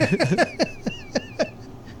Chris.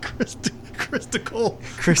 Christical. Christical.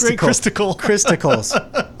 Great Christical. Christicles.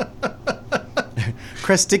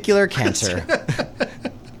 Cresticular cancer.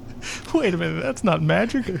 Wait a minute, that's not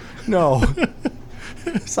magic. No.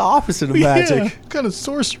 It's the opposite of magic. Yeah, what kind of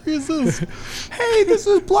sorcery is this? Hey, this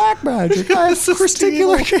is black magic. I have This is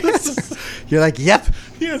cresticular steel. cancer. You're like, yep.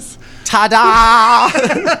 Yes. Ta-da!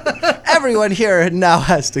 Everyone here now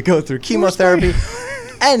has to go through chemotherapy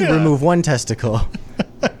and remove one testicle.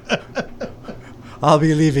 I'll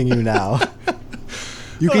be leaving you now.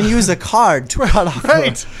 You can use a card to cut off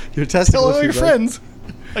Right. your testicle. Tell all if your you'd like. friends.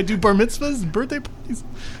 I do bar mitzvahs and birthday parties.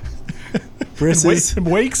 Brisses. And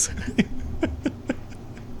wakes.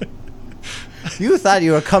 You thought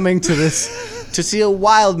you were coming to this to see a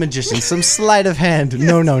wild magician, some sleight of hand.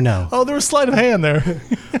 No, no, no. Oh, there was sleight of hand there.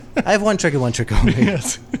 I have one trick and one trick only.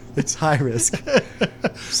 Yes. It's high risk.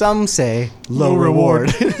 Some say low, Low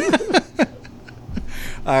reward. reward.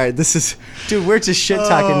 All right, this is, dude. We're just shit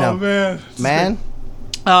talking now, man. man.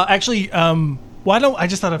 Actually, why don't I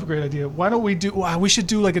just thought of a great idea? Why don't we do? We should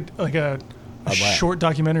do like a what? short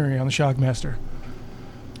documentary on the Shockmaster.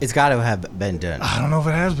 It's got to have been done. I don't know if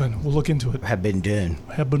it has been. We'll look into it. Have been done.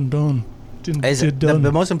 Have been done.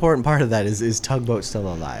 The most important part of that is Tugboat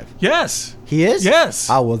still alive? Yes. He is? Yes.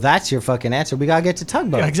 Oh, well, that's your fucking answer. We got to get to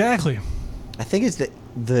Tugboat. Yeah, exactly. I think it's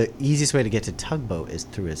the easiest way to get to Tugboat is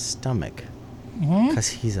through his stomach. Because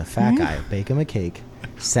he's a fat guy. Bake him a cake.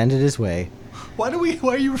 Send it his way. Why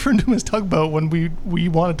are you referring to him as Tugboat when we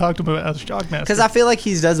want to talk to him as Shockmaster? Because I feel like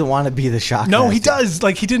he doesn't want to be the Shockmaster. No, he does.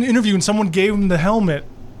 Like, he did an interview and someone gave him the helmet.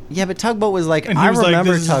 Yeah, but Tugboat was like, And he I was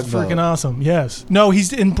remember like, this Tugboat. is freaking awesome. Yes. No, I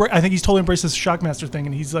think he's totally embraced this Shockmaster thing,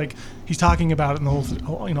 and he's talking about it in the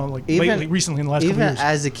whole, recently in the last couple Even years.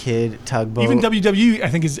 as a kid, Tugboat. Even WWE, I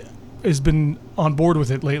think, has been on board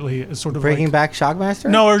with it lately. As sort of Bringing like, back Shockmaster?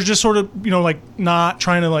 No, or just sort of, not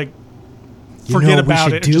trying to forget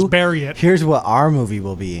about it and just bury it. Here's what our movie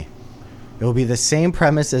will be. It will be the same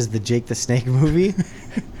premise as the Jake the Snake movie,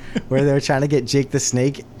 where they're trying to get Jake the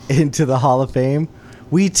Snake into the Hall of Fame.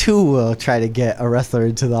 We too will try to get a wrestler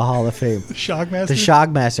into the Hall of Fame. The Shockmaster? The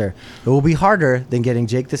Shockmaster. It will be harder than getting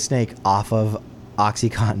Jake the Snake off of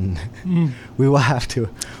OxyContin. We will have to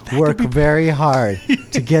work very hard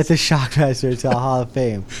to get the Shockmaster to the Hall of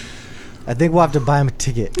Fame. I think we'll have to buy him a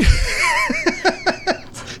ticket.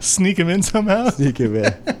 Sneak him in somehow? Sneak him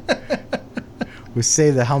in. We'll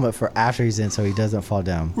save the helmet for after he's in so he doesn't fall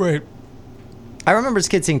down. Right. I remember as a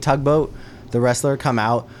kid seeing Tugboat, the wrestler, come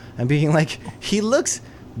out and being like, he looks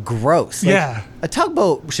gross. Like, Yeah. A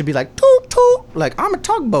tugboat should be like, toot, toot. Like, I'm a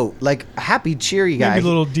tugboat. Like, a happy, cheery guy. Maybe a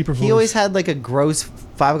little deeper He voice. always had like a gross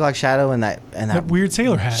 5 o'clock shadow and that weird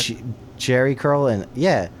sailor hat. Jerry curl and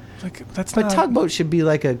yeah. Like, that's But not... Tugboat should be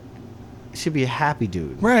like a happy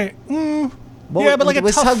dude. Right. Well, yeah, but like a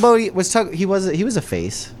was tough... Tugboat, he was a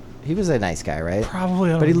face. He was a nice guy, right? Probably.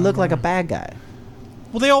 I don't But he looked like remember. a bad guy.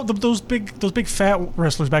 Well, they all those big fat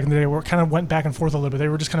wrestlers back in the day were kind of went back and forth a little bit. They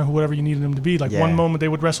were just kind of whatever you needed them to be. Like Yeah. one moment they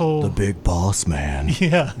would wrestle. The big boss man.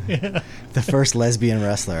 Yeah. The first lesbian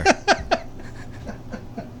wrestler.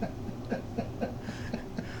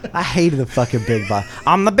 I hated the fucking big boss.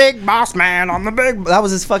 I'm the big boss man. I'm the big. That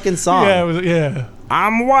was his fucking song. Yeah. It was, yeah.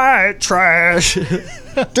 I'm white trash.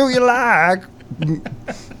 Do you like?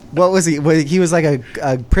 What was he? He was like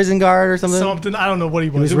a prison guard or something. Something. I don't know what he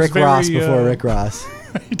was. He was It Rick very, Ross before Rick Ross.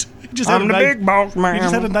 He just I'm the had a big boss man. He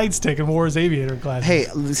just had a nightstick and wore his aviator glasses. Hey,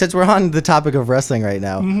 since we're on the topic of wrestling right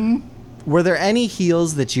now, were there any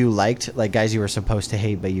heels that you liked, like guys you were supposed to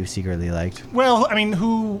hate but you secretly liked? Well, I mean,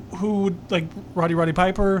 who would like Roddy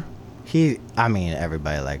Piper?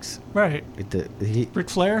 Everybody likes. Right. Ric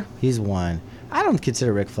Flair? He's one. I don't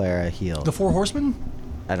consider Ric Flair a heel. The Four Horsemen?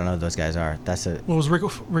 I don't know who those guys are. That's Well, it was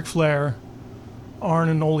Ric Flair, Arn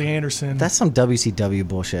and Ole Anderson. That's some WCW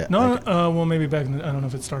bullshit. No, Like, well, maybe back in I don't know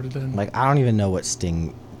if it started then. like I don't even know what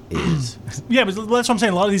Sting is. Yeah, but that's what I'm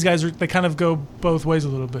saying. A lot of these guys they kind of go both ways a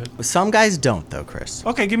little bit. Some guys don't though, Chris.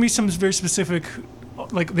 Okay, give me some very specific,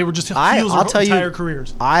 like they were just heels I'll their tell you- entire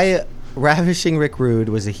careers. Ravishing Rick Rude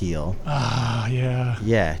was a heel. Ah, yeah.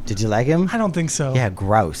 Yeah. Did you like him? I don't think so. Yeah,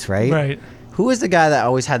 gross, right? Right. Who was the guy that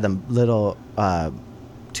always had the little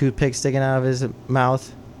toothpick sticking out of his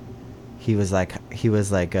mouth? They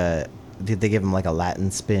give him like a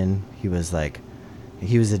Latin spin. He was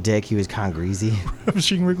a dick. He was kind of greasy.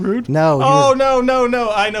 Ravishing Rick Rude? No.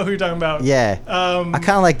 No. I know who you're talking about. Yeah. I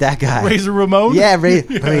kind of like that guy. Razor Ramon? Yeah,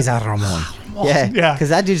 Razor Ramon. Yeah. Yeah. Because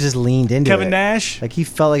that dude just leaned into Kevin it. Nash? Like he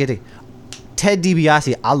felt like a dick. Ted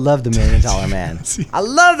DiBiase. I love the $1 Million Man. See. I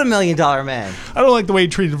love the $1 Million Man. I don't like the way he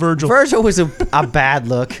treated Virgil. Virgil was a bad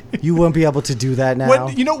look. You wouldn't be able to do that now.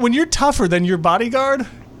 When you're tougher than your bodyguard,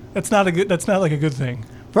 that's not like a good thing.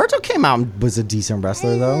 Virgil came out and was a decent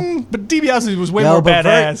wrestler, though. But DiBiase was way more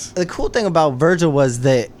badass. The cool thing about Virgil was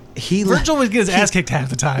that Virgil would get his ass kicked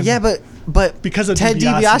half the time. Yeah, but Because of Ted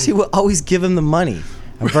DiBiase. DiBiase would always give him the money,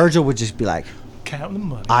 and Virgil would just be like, counting the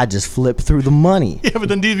money. "I just flipped through the money." Yeah, but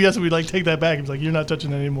then DiBiase would like take that back. He's like, "You're not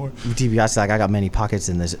touching that anymore." DiBiase like, "I got many pockets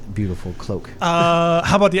in this beautiful cloak." How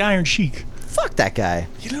about the Iron Sheik? Fuck that guy.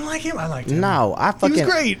 You didn't like him? I liked him. No, I fucking. He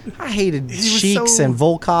was great. I hated He was Sheiks so- and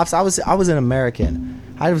Volkovs. I was an American.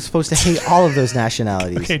 I was supposed to hate all of those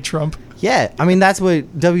nationalities. Okay, Trump. Yeah, I mean that's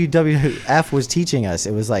what WWF was teaching us.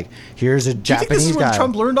 It was like, here's a Do you think Japanese this is guy. where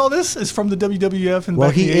Trump learned all this? Is from the WWF and Well,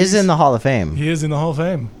 back in he the is 80s? in the Hall of Fame. He is in the Hall of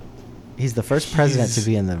Fame. He's the first president He's- to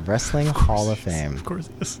be in the Wrestling Hall of Fame. Of course,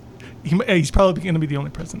 he is. He's probably going to be the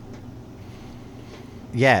only president.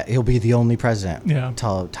 Yeah, he'll be the only president. Yeah.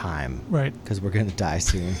 Till time. Right. Because we're gonna die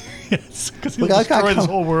soon. Yes, because he'll We gotta destroy this come-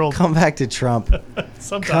 whole world. Come back to Trump.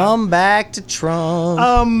 sometime. Come back to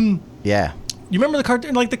Trump. Yeah. You remember the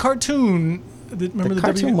cartoon? Like the cartoon. Remember The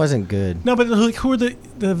cartoon wasn't good. No, but like, who are the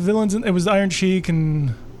the villains? It was Iron Sheik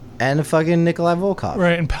and fucking Nikolai Volkov.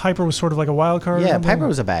 right, and Piper was sort of like a wild card. or Yeah, something? Piper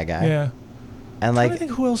was a bad guy. Yeah. And I like, think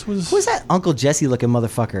who else was? who was that Uncle Jesse looking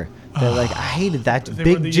motherfucker? That like, I hated that. They were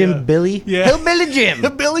Big the, Jim Billy. yeah. Hillbilly Jim.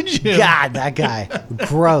 Billy Jim. God, that guy.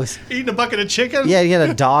 Gross. Eating a bucket of chicken. Yeah, he had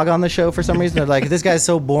a dog on the show for some reason. They're like, this guy's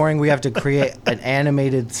so boring, we have to create an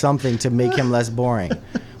animated something to make him less boring.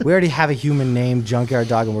 We already have a human named Junkyard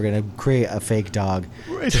Dog, and we're going to create a fake dog.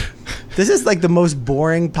 Right. This is like the most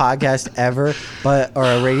boring podcast ever, or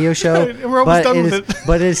a radio show. Right, and we're almost done with it.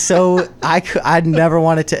 But it's so, I'd never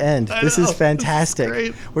want it to end. This know, is this is fantastic.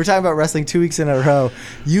 great. We're talking about wrestling 2 weeks in a row.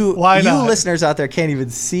 Why you not? listeners out there can't even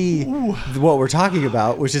see what we're talking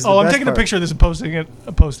about, which is Oh, the I'm best taking a part. picture of this and posting it.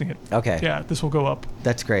 Posting it. Okay. Yeah, this will go up.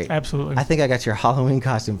 That's great. Absolutely. I think I got your Halloween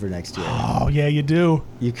costume for next year. Oh yeah, you do.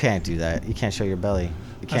 You can't do that. You can't show your belly. You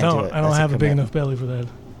I can't don't. do it. I don't That's have a big commitment. enough belly for that.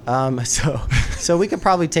 So we could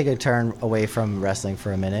probably take a turn away from wrestling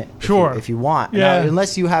for a minute. Sure. If you want. Yeah. Now,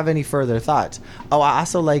 unless you have any further thoughts. Oh, I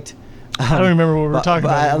also liked. I don't remember what we were talking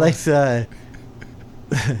about. I anymore. liked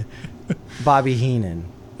Bobby Heenan.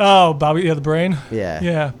 Oh, Bobby, yeah, the brain. Yeah.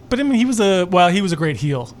 Yeah, but I mean, he was a great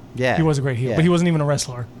heel. Yeah. He was a great heel, Yeah. but he wasn't even a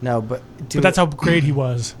wrestler. No, but dude, But that's how great he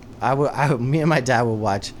was. me and my dad would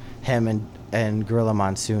watch him and Gorilla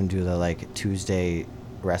Monsoon do the like Tuesday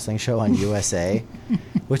wrestling show on USA,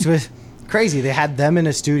 which was crazy. They had them in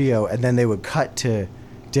a studio and then they would cut to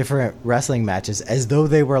different wrestling matches as though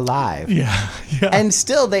they were live. Yeah, yeah. And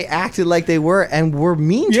still they acted like they were and were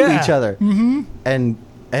mean to Yeah. each other. Mm-hmm.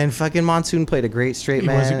 And fucking Monsoon played a great straight He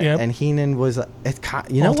was, man, yep. and Heenan was you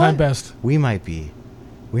know All-time what? best. We might be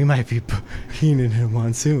Heenan and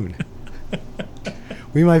Monsoon.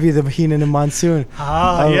 We might be the Heenan and Monsoon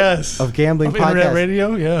Yes. of gambling Of internet podcast.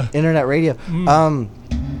 radio, yeah. Internet radio.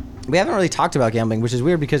 We haven't really talked about gambling, which is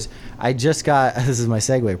weird because I just got this is my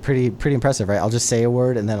segue. Pretty impressive, right? I'll just say a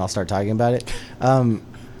word and then I'll start talking about it.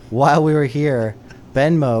 While we were here,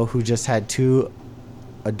 Benmo, who just had two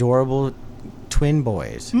adorable twin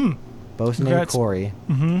boys, both named Congrats. Corey.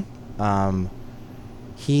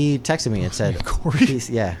 He texted me and said, Corey?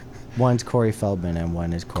 yeah, one's Corey Feldman and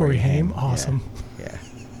one is Corey Haim? Awesome. Yeah.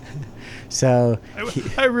 So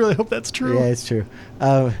I really hope that's true. yeah, it's true.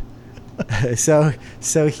 So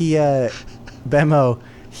he Bemo,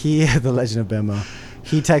 the legend of Bemo,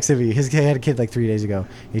 he texted me. He had a kid like 3 days ago.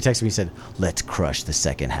 He texted me and said, "Let's crush the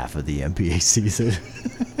second half of the NBA season."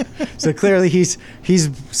 So clearly he's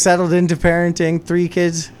settled into parenting 3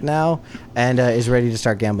 kids now and is ready to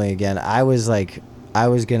start gambling again. I was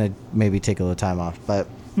gonna maybe take a little time off, but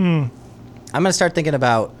I'm gonna start thinking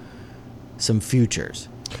about some futures.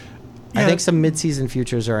 I Yeah. think some mid-season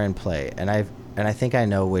futures are in play, and I think I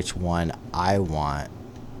know which one I want.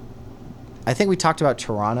 I think we talked about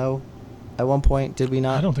Toronto at one point, did we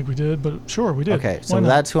not? I don't think we did, but sure, we did. Okay, so Why not?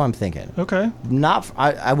 that's who I'm thinking. Okay.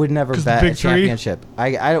 I would never 'Cause the bet a big three? championship.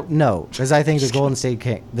 I don't know because I think the Golden State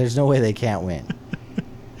can't. There's no way they can't win.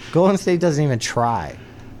 Golden State doesn't even try.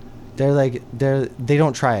 They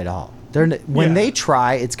don't try at all. When Yeah. they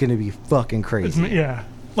try, it's gonna be fucking crazy. Yeah.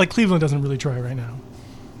 Like Cleveland doesn't really try right now.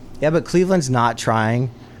 Yeah, but Cleveland's not trying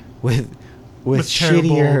with terrible-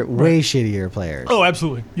 shittier, way right. shittier players. Oh,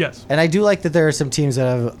 absolutely. Yes. And I do like that there are some teams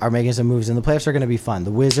that are making some moves, and the playoffs are going to be fun.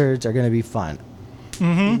 The Wizards are going to be fun.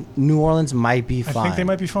 Mm-hmm. New Orleans might be fun. I think they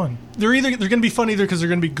might be fun. They're going to be fun either because they're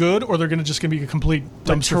going to be good or they're going to be a complete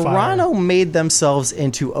But dumpster Toronto fire. made themselves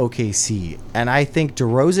into OKC, and I think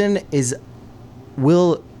DeRozan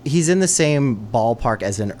he's in the same ballpark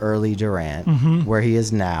as an early Durant, where he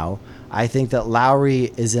is now. I think that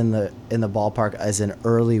Lowry is in the ballpark as an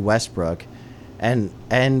early Westbrook, and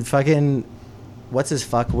fucking what's his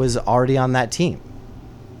fuck was already on that team,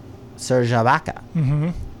 Serge Ibaka. Mm-hmm.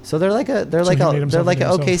 So they're like he made an himself into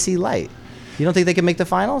himself. OKC light. You don't think they can make the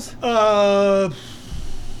finals?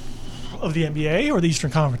 Of the NBA or the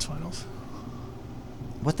Eastern Conference Finals?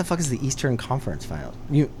 What the fuck is the Eastern Conference Finals?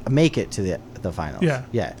 You make it to the finals. Yeah.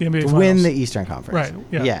 Yeah. The NBA to win finals. the Eastern Conference. Right,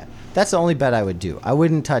 yeah. Yeah. That's the only bet I would do. I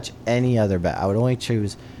wouldn't touch any other bet. I would only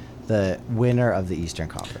choose the winner of the Eastern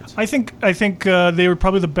Conference. I think they were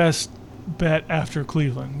probably the best bet after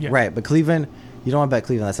Cleveland. Yeah. Right, but Cleveland, you don't want to bet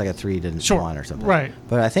Cleveland. That's like a 3-1 Sure. or something. Right.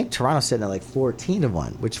 But I think Toronto's sitting at like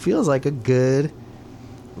 14-1, which feels like a good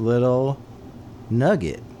little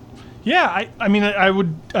nugget. Yeah, I mean I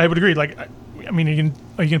would agree. Like I mean,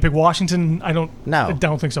 are you gonna pick Washington? I don't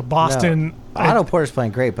think so. Boston. No. Otto Porter's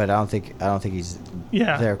playing great, but I don't think he's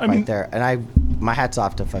there quite there. And my hat's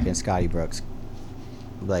off to fucking Scotty Brooks.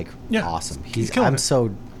 Like awesome. He's killing I'm it.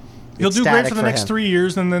 so He'll do great for the next him. 3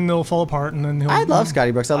 years, and then they'll fall apart, and then he'll. I love Scotty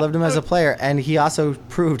Brooks. I loved him as a player, and he also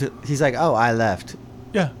proved he's like, oh, I left.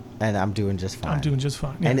 Yeah. And I'm doing just fine. I'm doing just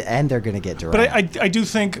fine. Yeah. And they're gonna get Durant. But I do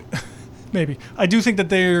think, maybe I do think that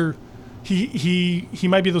he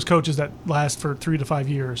might be those coaches that last for 3 to 5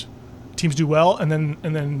 years. Teams do well, and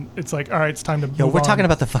then it's like, all right, it's time to. Yo, we're talking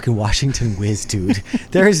about the fucking Washington Wiz, dude.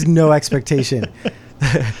 There is no expectation.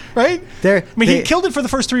 Right? He killed it for the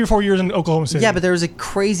first 3 or 4 years in Oklahoma City. Yeah, but there was a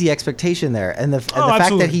crazy expectation there, and the fact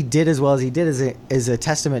absolutely. that he did as well as he did is a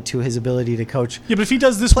testament to his ability to coach. Yeah, but if he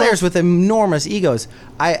does this players well, with enormous egos.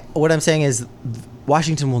 What I'm saying is,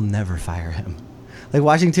 Washington will never fire him. Like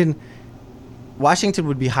Washington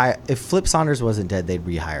would be high if Flip Saunders wasn't dead. They'd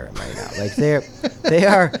rehire him right now. Like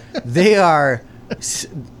they are.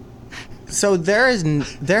 So there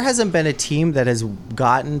hasn't been a team that has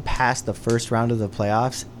gotten past the first round of the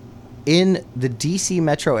playoffs in the DC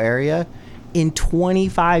metro area in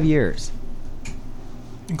 25 years.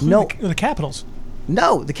 including the Capitals.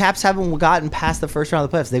 No, the Caps haven't gotten past the first round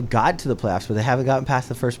of the playoffs. They've gotten to the playoffs, but they haven't gotten past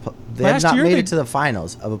the first. They have not made it to the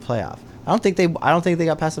finals of a playoff. I don't think they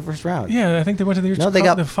got past the first round. Yeah, I think they went to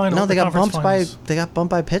the final. No, they got bumped finals. by. They got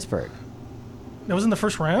bumped by Pittsburgh. That was in the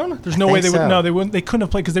first round. There's no way they would. so. No, they wouldn't. They couldn't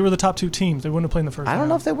have played because they were the top 2 teams. They wouldn't have played in the first. I don't round.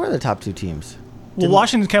 know if they were the top 2 teams. Well,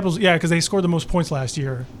 Washington Capitals, yeah, because they scored the most points last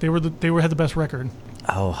year. They had the best record.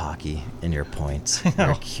 Oh, hockey and your points, Know,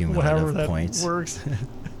 your cumulative whatever that points. works.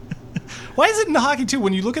 Why is it in hockey too?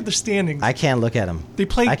 When you look at the standings, I can't look at them. they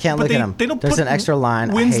play. I can't but look at them. They don't. There's put an extra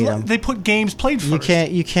line. Wins, I hate them. They put games played first.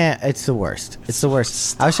 You can't. It's the worst. It's the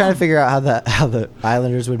worst. I was trying to figure out how the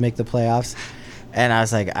Islanders would make the playoffs, and I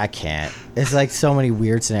was like, I can't. It's like so many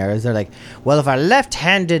weird scenarios. They're like, well, if our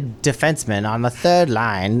left-handed defenseman on the third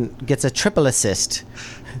line gets a triple assist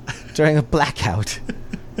during a blackout,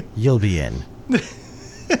 you'll be in.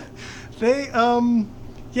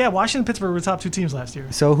 Yeah, Washington and Pittsburgh were the top 2 teams last year.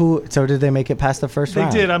 So did they make it past the first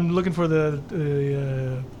round? They did. I'm looking for the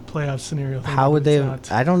playoff scenario. How would they?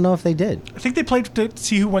 I don't know if they did. I think they played to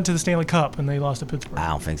see who went to the Stanley Cup, and they lost to Pittsburgh. I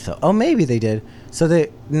don't think so. Oh, maybe they did.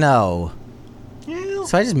 No. Yeah.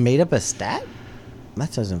 So I just made up a stat?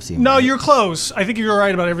 That doesn't seem No, right. you're close. I think you're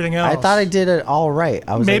right about everything else. I thought I did it all right.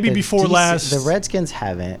 I was Maybe like, before last. The Redskins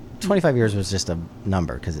haven't. 25 years was just a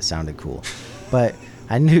number because it sounded cool. But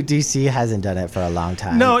I knew DC hasn't done it for a long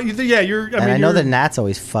time. No, yeah, you're. I know the Nats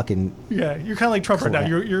always fucking. Yeah, you're kind of like Trump right now.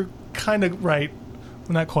 You're kind of right.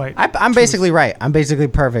 Well, not quite. I'm basically right. I'm basically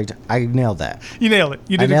perfect. I nailed that. You nailed it.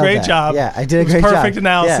 You did a great job. Yeah, I did a great job. Perfect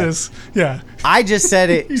analysis. Yeah. I just said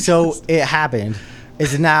it, so it happened.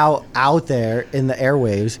 It's now out there in the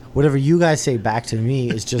airwaves. Whatever you guys say back to me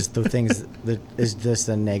is just the things that is just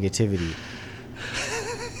the negativity.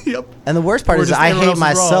 Yep. And the worst part Or is just I everyone hate else is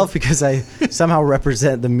myself wrong. because I somehow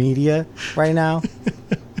represent the media right now,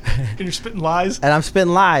 And you're spitting lies. and I'm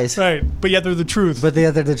spitting lies. Right. But yet they're the truth. But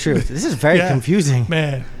they're the truth. This is very Yeah. confusing.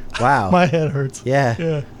 Man, Wow. my head hurts. Yeah.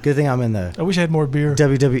 Yeah. Good thing I'm in the I wish I had more beer.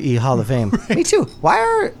 WWE Hall of Fame. Me too. Why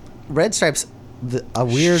are red stripes a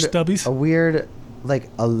weird Stubbies? like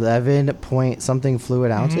 11 point something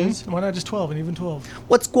fluid ounces? Why not just 12 and even 12?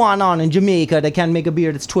 What's going on in Jamaica? They can't make a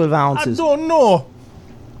beer that's 12 I ounces. don't know.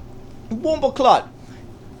 Bumbleclot.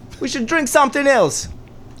 We should drink something else.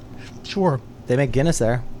 Sure. They make Guinness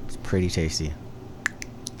there. It's pretty tasty.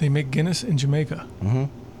 They make Guinness in Jamaica.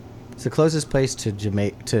 It's the closest place to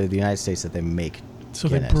the United States that they make So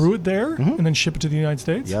Guinness. they brew it there and then ship it to the United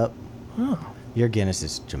States? Yep. Oh, Your Guinness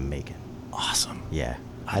is Jamaican. awesome. Yeah.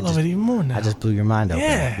 I love it even more now. I just blew your mind open.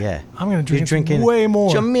 Yeah. Yeah. I'm going to drink You're drinking way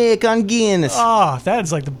more. Jamaican Guinness. Ah,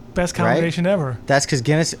 that's like the best combination ever. That's because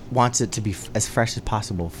Guinness wants it to be as fresh as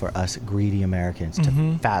possible for us greedy Americans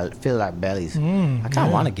to fill our bellies. I kind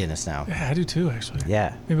of want a Guinness now. Yeah, I do too, actually.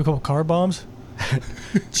 Yeah. Maybe a couple car bombs.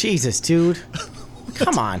 Jesus, dude.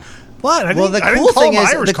 Come on. What? I Well, didn't, the I didn't cool call thing them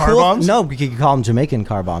is Irish the car cool. bombs. No, we could call them Jamaican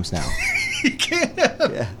car bombs now. You can't.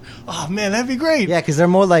 Yeah. Oh man, that'd be great. Yeah, because they're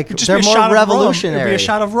more like It'd just they're be a more shot of rum. revolutionary. It'd be a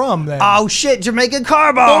shot of rum then. Oh shit, Jamaican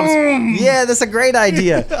car bombs. Yeah, that's a great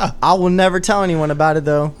idea. Yeah. I will never tell anyone about it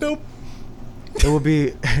though. Nope. It will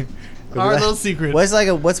be Our little secret.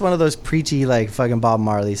 What's one of those preachy like fucking Bob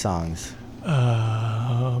Marley songs?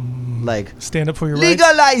 Like Stand up for your rights.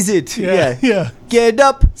 legalize it. Yeah. Yeah. Get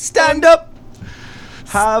up, stand up.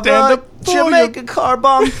 Have Stand a up for Jamaican car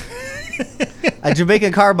bomb. A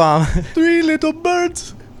Jamaican car bomb. 3 little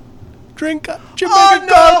birds drink Jamaican Oh,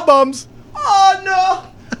 no. car bombs. Oh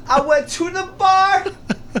no! I went to the bar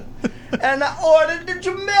and I ordered the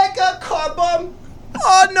Jamaica car bomb.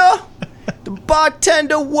 Oh no! The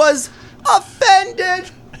bartender was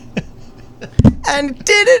offended and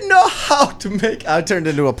didn't know how to make. I turned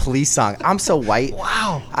into a police song. I'm so white.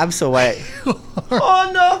 Wow. I'm so white.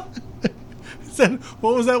 Oh no!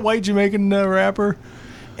 What was that white Jamaican rapper?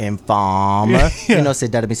 Informer. Yeah. You know,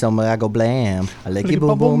 said that me somewhere I go blam. I lick you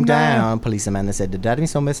boom boom down. Policeman that said that me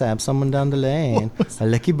somewhere stab someone down the lane. I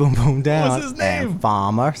lick you boom boom down. What was his name?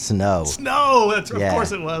 Informer. Snow. Snow. That's Yeah. of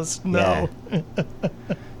course it was. No. Yeah.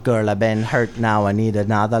 Girl, I've been hurt. Now I need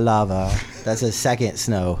another lover. That's his second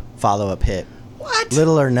Snow follow-up hit. What?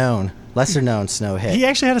 Littler known, lesser known Snow hit. He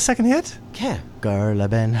actually had a second hit? Yeah. Girl, I've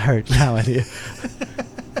been hurt. Now I need.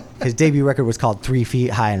 His debut record was called 3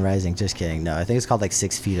 Feet High and Rising. Just kidding. No, I think it's called like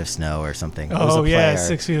 6 Feet of Snow or something. It was Oh, a yeah, player.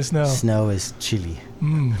 6 Feet of Snow. Snow is chilly.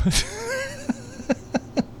 Mm.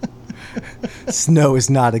 Snow is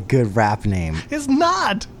not a good rap name. It's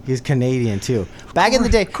not. He's Canadian too. Back in the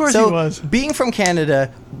day, Of course so he was. being from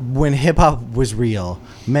Canada when hip hop was real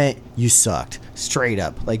meant you sucked straight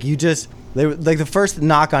up. Like you just, like the first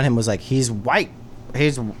knock on him was like he's white.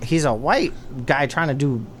 He's a white guy trying to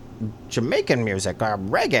do Jamaican music or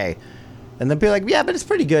reggae, and then be like, yeah, but it's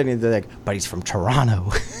pretty good. And they're like, but he's from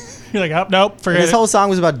Toronto. You're like, oh, nope, And forget his it. whole song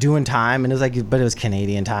was about doing time, and it was like, but it was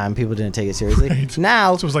Canadian time. People didn't take it seriously. Right.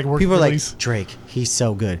 Now, So it was like work people are release. like, Drake, he's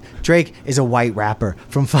so good. Drake is a white rapper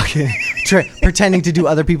from fucking pretending to do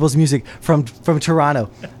other people's music from Toronto.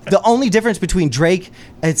 The only difference between Drake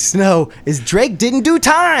and Snow is Drake didn't do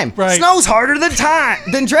time. Right. Snow's harder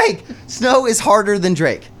than Drake. Snow is harder than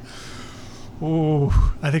Drake. Ooh,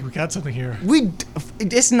 I think we got something here.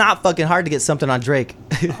 It's not fucking hard to get something on Drake.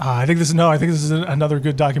 I think this is another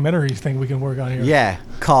good documentary thing we can work on here. Yeah,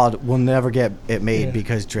 called "We'll Never Get It Made" Yeah.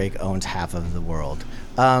 because Drake owns half of the world.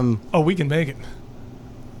 Oh, we can make it.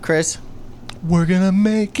 Chris, We're gonna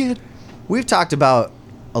make it. we've talked about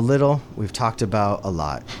a little, we've talked about a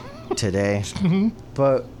lot today,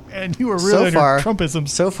 but And you were really so on far, your Trumpisms.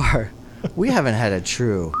 so far, we haven't had a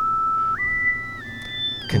true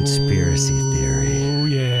conspiracy theory. Oh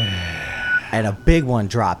yeah. And a big one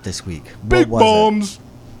dropped this week. Big what was bombs.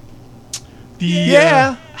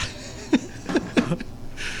 Yeah.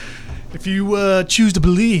 If you choose to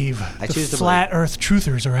believe, I the choose to flat Earth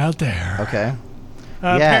truthers are out there. it? Okay.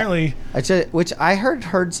 Apparently, Which I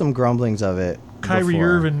heard some grumblings of it. Kyrie before.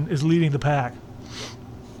 Irving is leading the pack,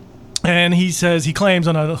 and he claims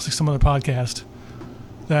on some other podcast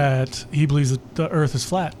that he believes that the Earth is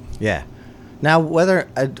flat. Yeah. Now, whether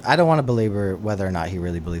I don't want to belabor whether or not he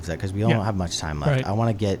really believes that because we don't Yeah. have much time left. Right. I want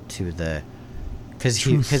to get to the because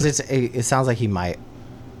Truth. it sounds like he might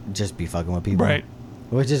just be fucking with people, Right.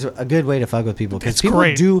 Which is a good way to fuck with people because It's people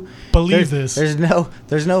great. do Believe there's- this.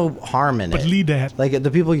 There's no harm in it. Believe that. Like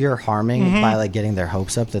the people you're harming Mm-hmm. by like getting their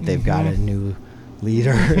hopes up that they've got a new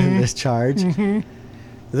leader Mm-hmm. in this charge.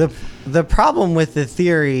 The problem with the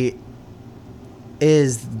theory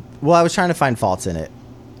is, well, I was trying to find faults in it.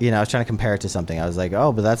 You know, I was trying to compare it to something. I was like,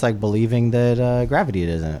 oh, but that's like believing that gravity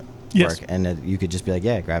doesn't Yes. work, and that you could just be like,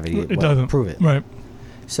 yeah, gravity. It well, doesn't prove it. Right.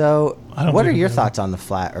 So, I don't what are believe in your gravity. thoughts on the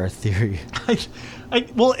flat Earth theory?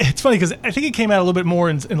 Well, it's funny because I think it came out a little bit more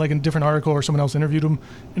in like a different article or someone else interviewed him,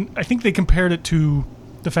 and I think they compared it to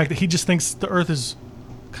the fact that he just thinks the Earth is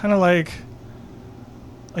kind of like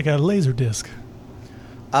a laser disc.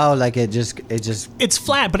 Oh, like it just It's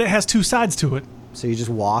flat, but it has two sides to it. so you just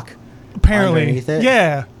walk. Apparently, Underneath it?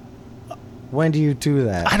 yeah. When do you do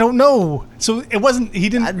that? I don't know. So it wasn't. He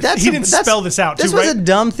didn't. He didn't spell this out. This too, was right? a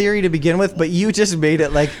dumb theory to begin with, but you just made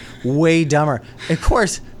it like way dumber. Of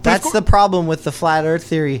course, that's cour- the problem with the flat Earth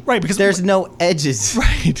theory. Right, because- there's no edges.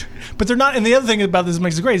 Right, but they're not. And the other thing about this that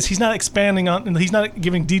makes it great is he's not expanding on. And he's not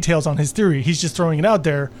giving details on his theory. He's just throwing it out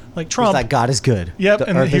there, like It's Trump. like God is good. Yep, The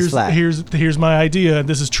and Earth is flat. here's my idea.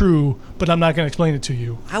 This is true, but I'm not going to explain it to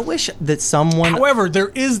you. I wish that someone. However, there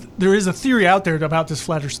is a theory out there about this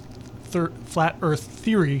flat Earth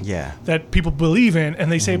theory Yeah. that people believe in,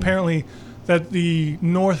 and they say apparently that the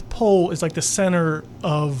North Pole is like the center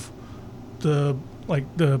of the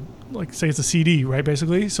say it's a CD, right?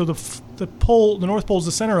 Basically, so the North Pole is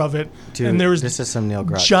the center of it, Dude, and there's this is some Neil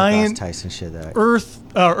deGrasse giant Tyson shit. That Earth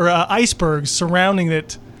or icebergs surrounding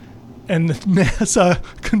it, and NASA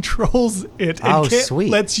controls it and Oh, sweet.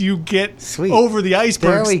 lets you get Sweet. over the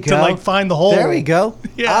icebergs there we go. to like find the hole. There we go.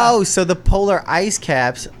 Yeah. Oh, so the polar ice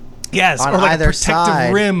caps. Yes, On or like either a protective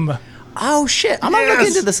side. rim. Oh shit! I'm gonna look Yes.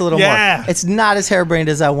 into this a little Yeah. more. It's not as harebrained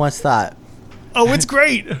as I once thought. Oh, it's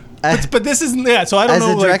great. but this isn't. Yeah, so I don't As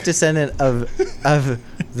know. a direct Like, descendant of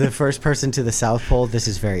the first person to the South Pole, this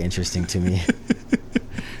is very interesting to me.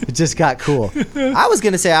 It just got cool. I was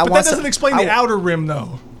gonna say but that doesn't explain the outer rim,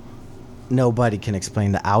 though. Nobody can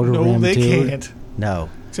explain the outer No, rim, they dude. can't. No.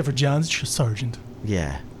 Except for John Sargent.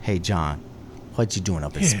 Yeah. Hey, John. what you doing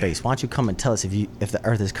up in space? Why don't you come and tell us if the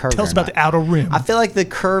Earth is curved? Tell us or about not? the outer rim. I feel like the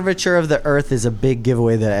curvature of the Earth is a big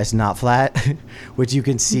giveaway that it's not flat, which you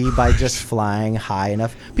can see by just flying high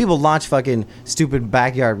enough. People launch fucking stupid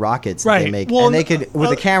backyard rockets that they Right. make, Well, and they could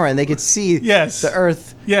with a camera, and they could see Yes. the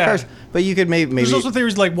Earth. Yeah. curves. But you could maybe There's also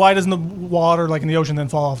theories like why doesn't the water like in the ocean then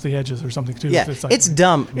fall off the edges or something too? yeah, If like- it's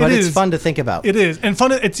dumb, but It it's is. fun to think about. It is, and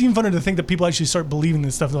fun. It's even funner to think that people actually start believing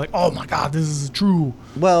this stuff. They're like, "Oh my god, this is true."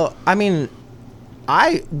 Well, I mean,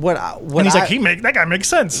 what And he's like, that guy makes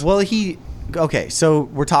sense. Well, okay, so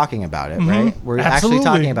we're talking about it, right? We're actually Absolutely,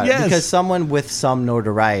 talking about yes. it because someone with some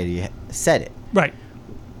notoriety said it. Right.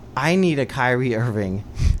 I need a Kyrie Irving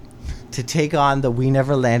to take on the "we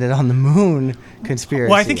never landed on the moon" conspiracy.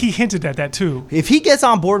 Well, I think he hinted at that too. If he gets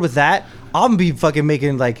on board with that, I'm gonna be fucking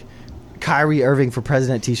making like Kyrie Irving for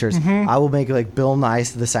president t-shirts. I will make like Bill Nye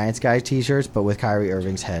the Science Guy t-shirts, but with Kyrie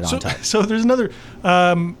Irving's head on top. So there's another.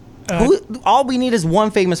 All we need is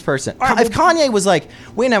one famous person. right, If Kanye was like,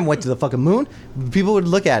 "We never went to the fucking moon," people would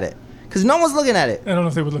look at it because no one's looking at it. I don't know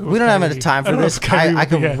if they would look. We don't have enough time for this. I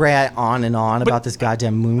could rant on and on about this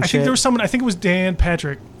goddamn moon I shit. think there was someone. I think it was Dan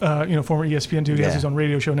Patrick, former ESPN dude. He has Yeah. his own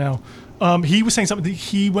radio show now. He was saying something.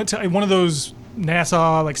 He went to one of those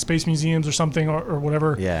NASA like space museums or something or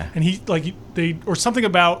whatever. Yeah. And he or something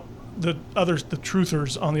about the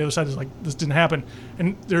truthers on the other side is like this didn't happen.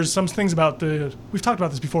 And there's some things about we've talked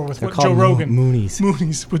about this before with They're Joe called Rogan.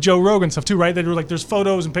 Moonies. With Joe Rogan stuff too, right? They were like there's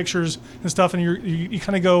photos and pictures and stuff, and you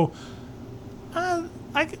kind of go,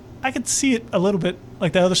 I could see it a little bit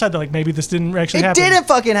like the other side. That like maybe this didn't actually It happen. didn't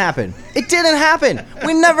fucking happen. It didn't happen.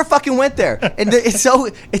 We never fucking went there. And it's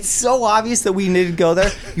so obvious that we need to go there.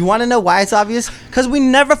 You want to know why it's obvious? Because we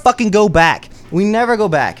never fucking go back. We never go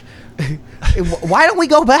back. Why don't we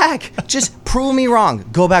go back? Just prove me wrong.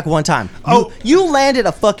 Go back one time. You landed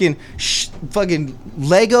a fucking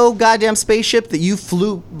Lego goddamn spaceship that you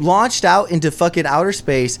launched out into fucking outer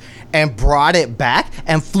space and brought it back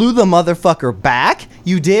and flew the motherfucker back.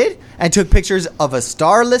 You did? And took pictures of a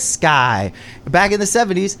starless sky. Back in the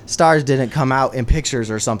 70s, stars didn't come out in pictures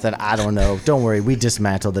or something. I don't know. Don't worry. We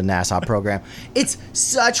dismantled the NASA program. It's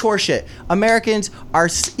such horseshit. Americans are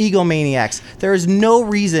egomaniacs. There is no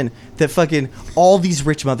reason that fucking all these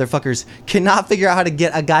rich motherfuckers cannot figure out how to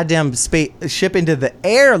get a goddamn spaceship into the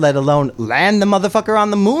air, let alone land the motherfucker on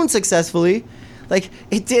the moon successfully. Like,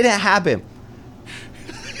 it didn't happen.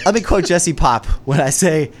 Let me quote Jesse Pop when I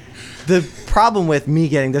say the problem with me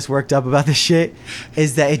getting this worked up about this shit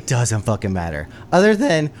is that it doesn't fucking matter. Other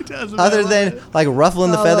than like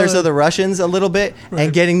ruffling the feathers of the Russians a little bit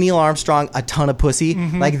and getting Neil Armstrong a ton of pussy,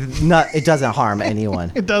 like it doesn't harm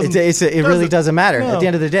anyone. It doesn't. It really doesn't matter. No. At the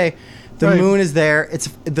end of the day, the Right. moon is there. It's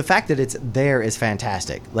the fact that it's there is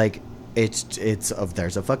fantastic. Like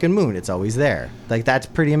there's a fucking moon. It's always there. Like that's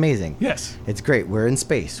pretty amazing. Yes. It's great. We're in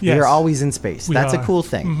space. Yes. We are always in space. We That's a are. cool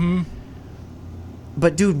thing.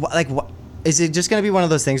 But dude, is it just gonna be one of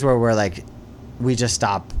those things where we're like, we just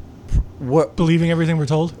stop? Believing everything we're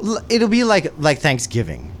told. It'll be like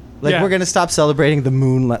Thanksgiving. Like Yeah. we're gonna stop celebrating the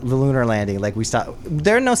lunar landing. Like we stop.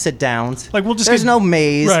 There are no sit downs. Like, we'll just There's get- no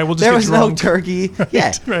maize. Right, we'll just there get was no drunk. turkey.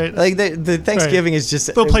 Yeah. right. Like the Thanksgiving is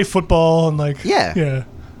just. They'll play football and like Yeah.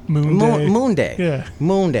 Moon Day. Moon Day. Yeah.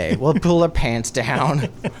 Moon Day. We'll pull our pants down.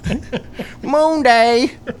 Moon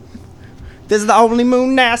Day. This is the only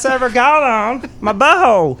moon NASA ever got on. My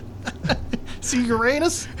butthole. See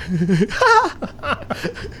Uranus?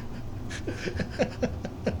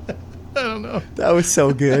 I don't know. That was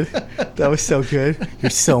so good. That was so good. You're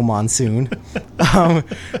so monsoon.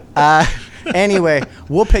 Anyway,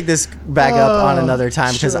 we'll pick this back up on another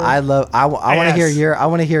time because sure. I want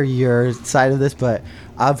to hear Yes. your side of this, but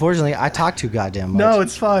unfortunately, I talk too goddamn much. No,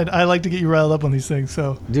 it's fine. I like to get you riled up on these things.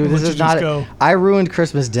 So, Dude, I'll this let is you just not. go. I ruined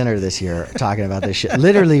Christmas dinner this year talking about this shit.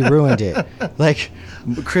 Literally ruined it. Like,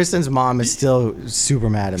 Kristen's mom is still super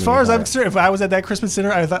mad at me. As far as about I'm it. concerned, if I was at that Christmas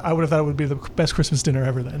dinner, I would have thought it would be the best Christmas dinner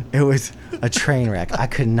ever. Then It was a train wreck. I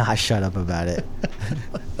could not shut up about it.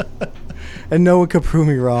 And no one could prove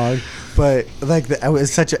me wrong. But I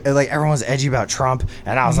was everyone was edgy about Trump,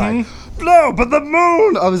 and I was like, no, but the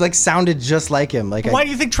moon. I was like, sounded just like him. Like, why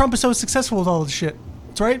do you think Trump is so successful with all this shit?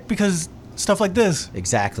 It's right because stuff like this.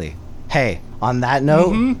 exactly. Hey, on that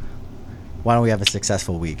note, why don't we have a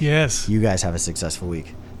successful week? Yes. You guys have a successful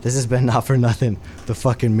week. This has been Not For Nothing, the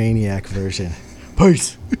fucking maniac version.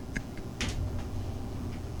 Peace.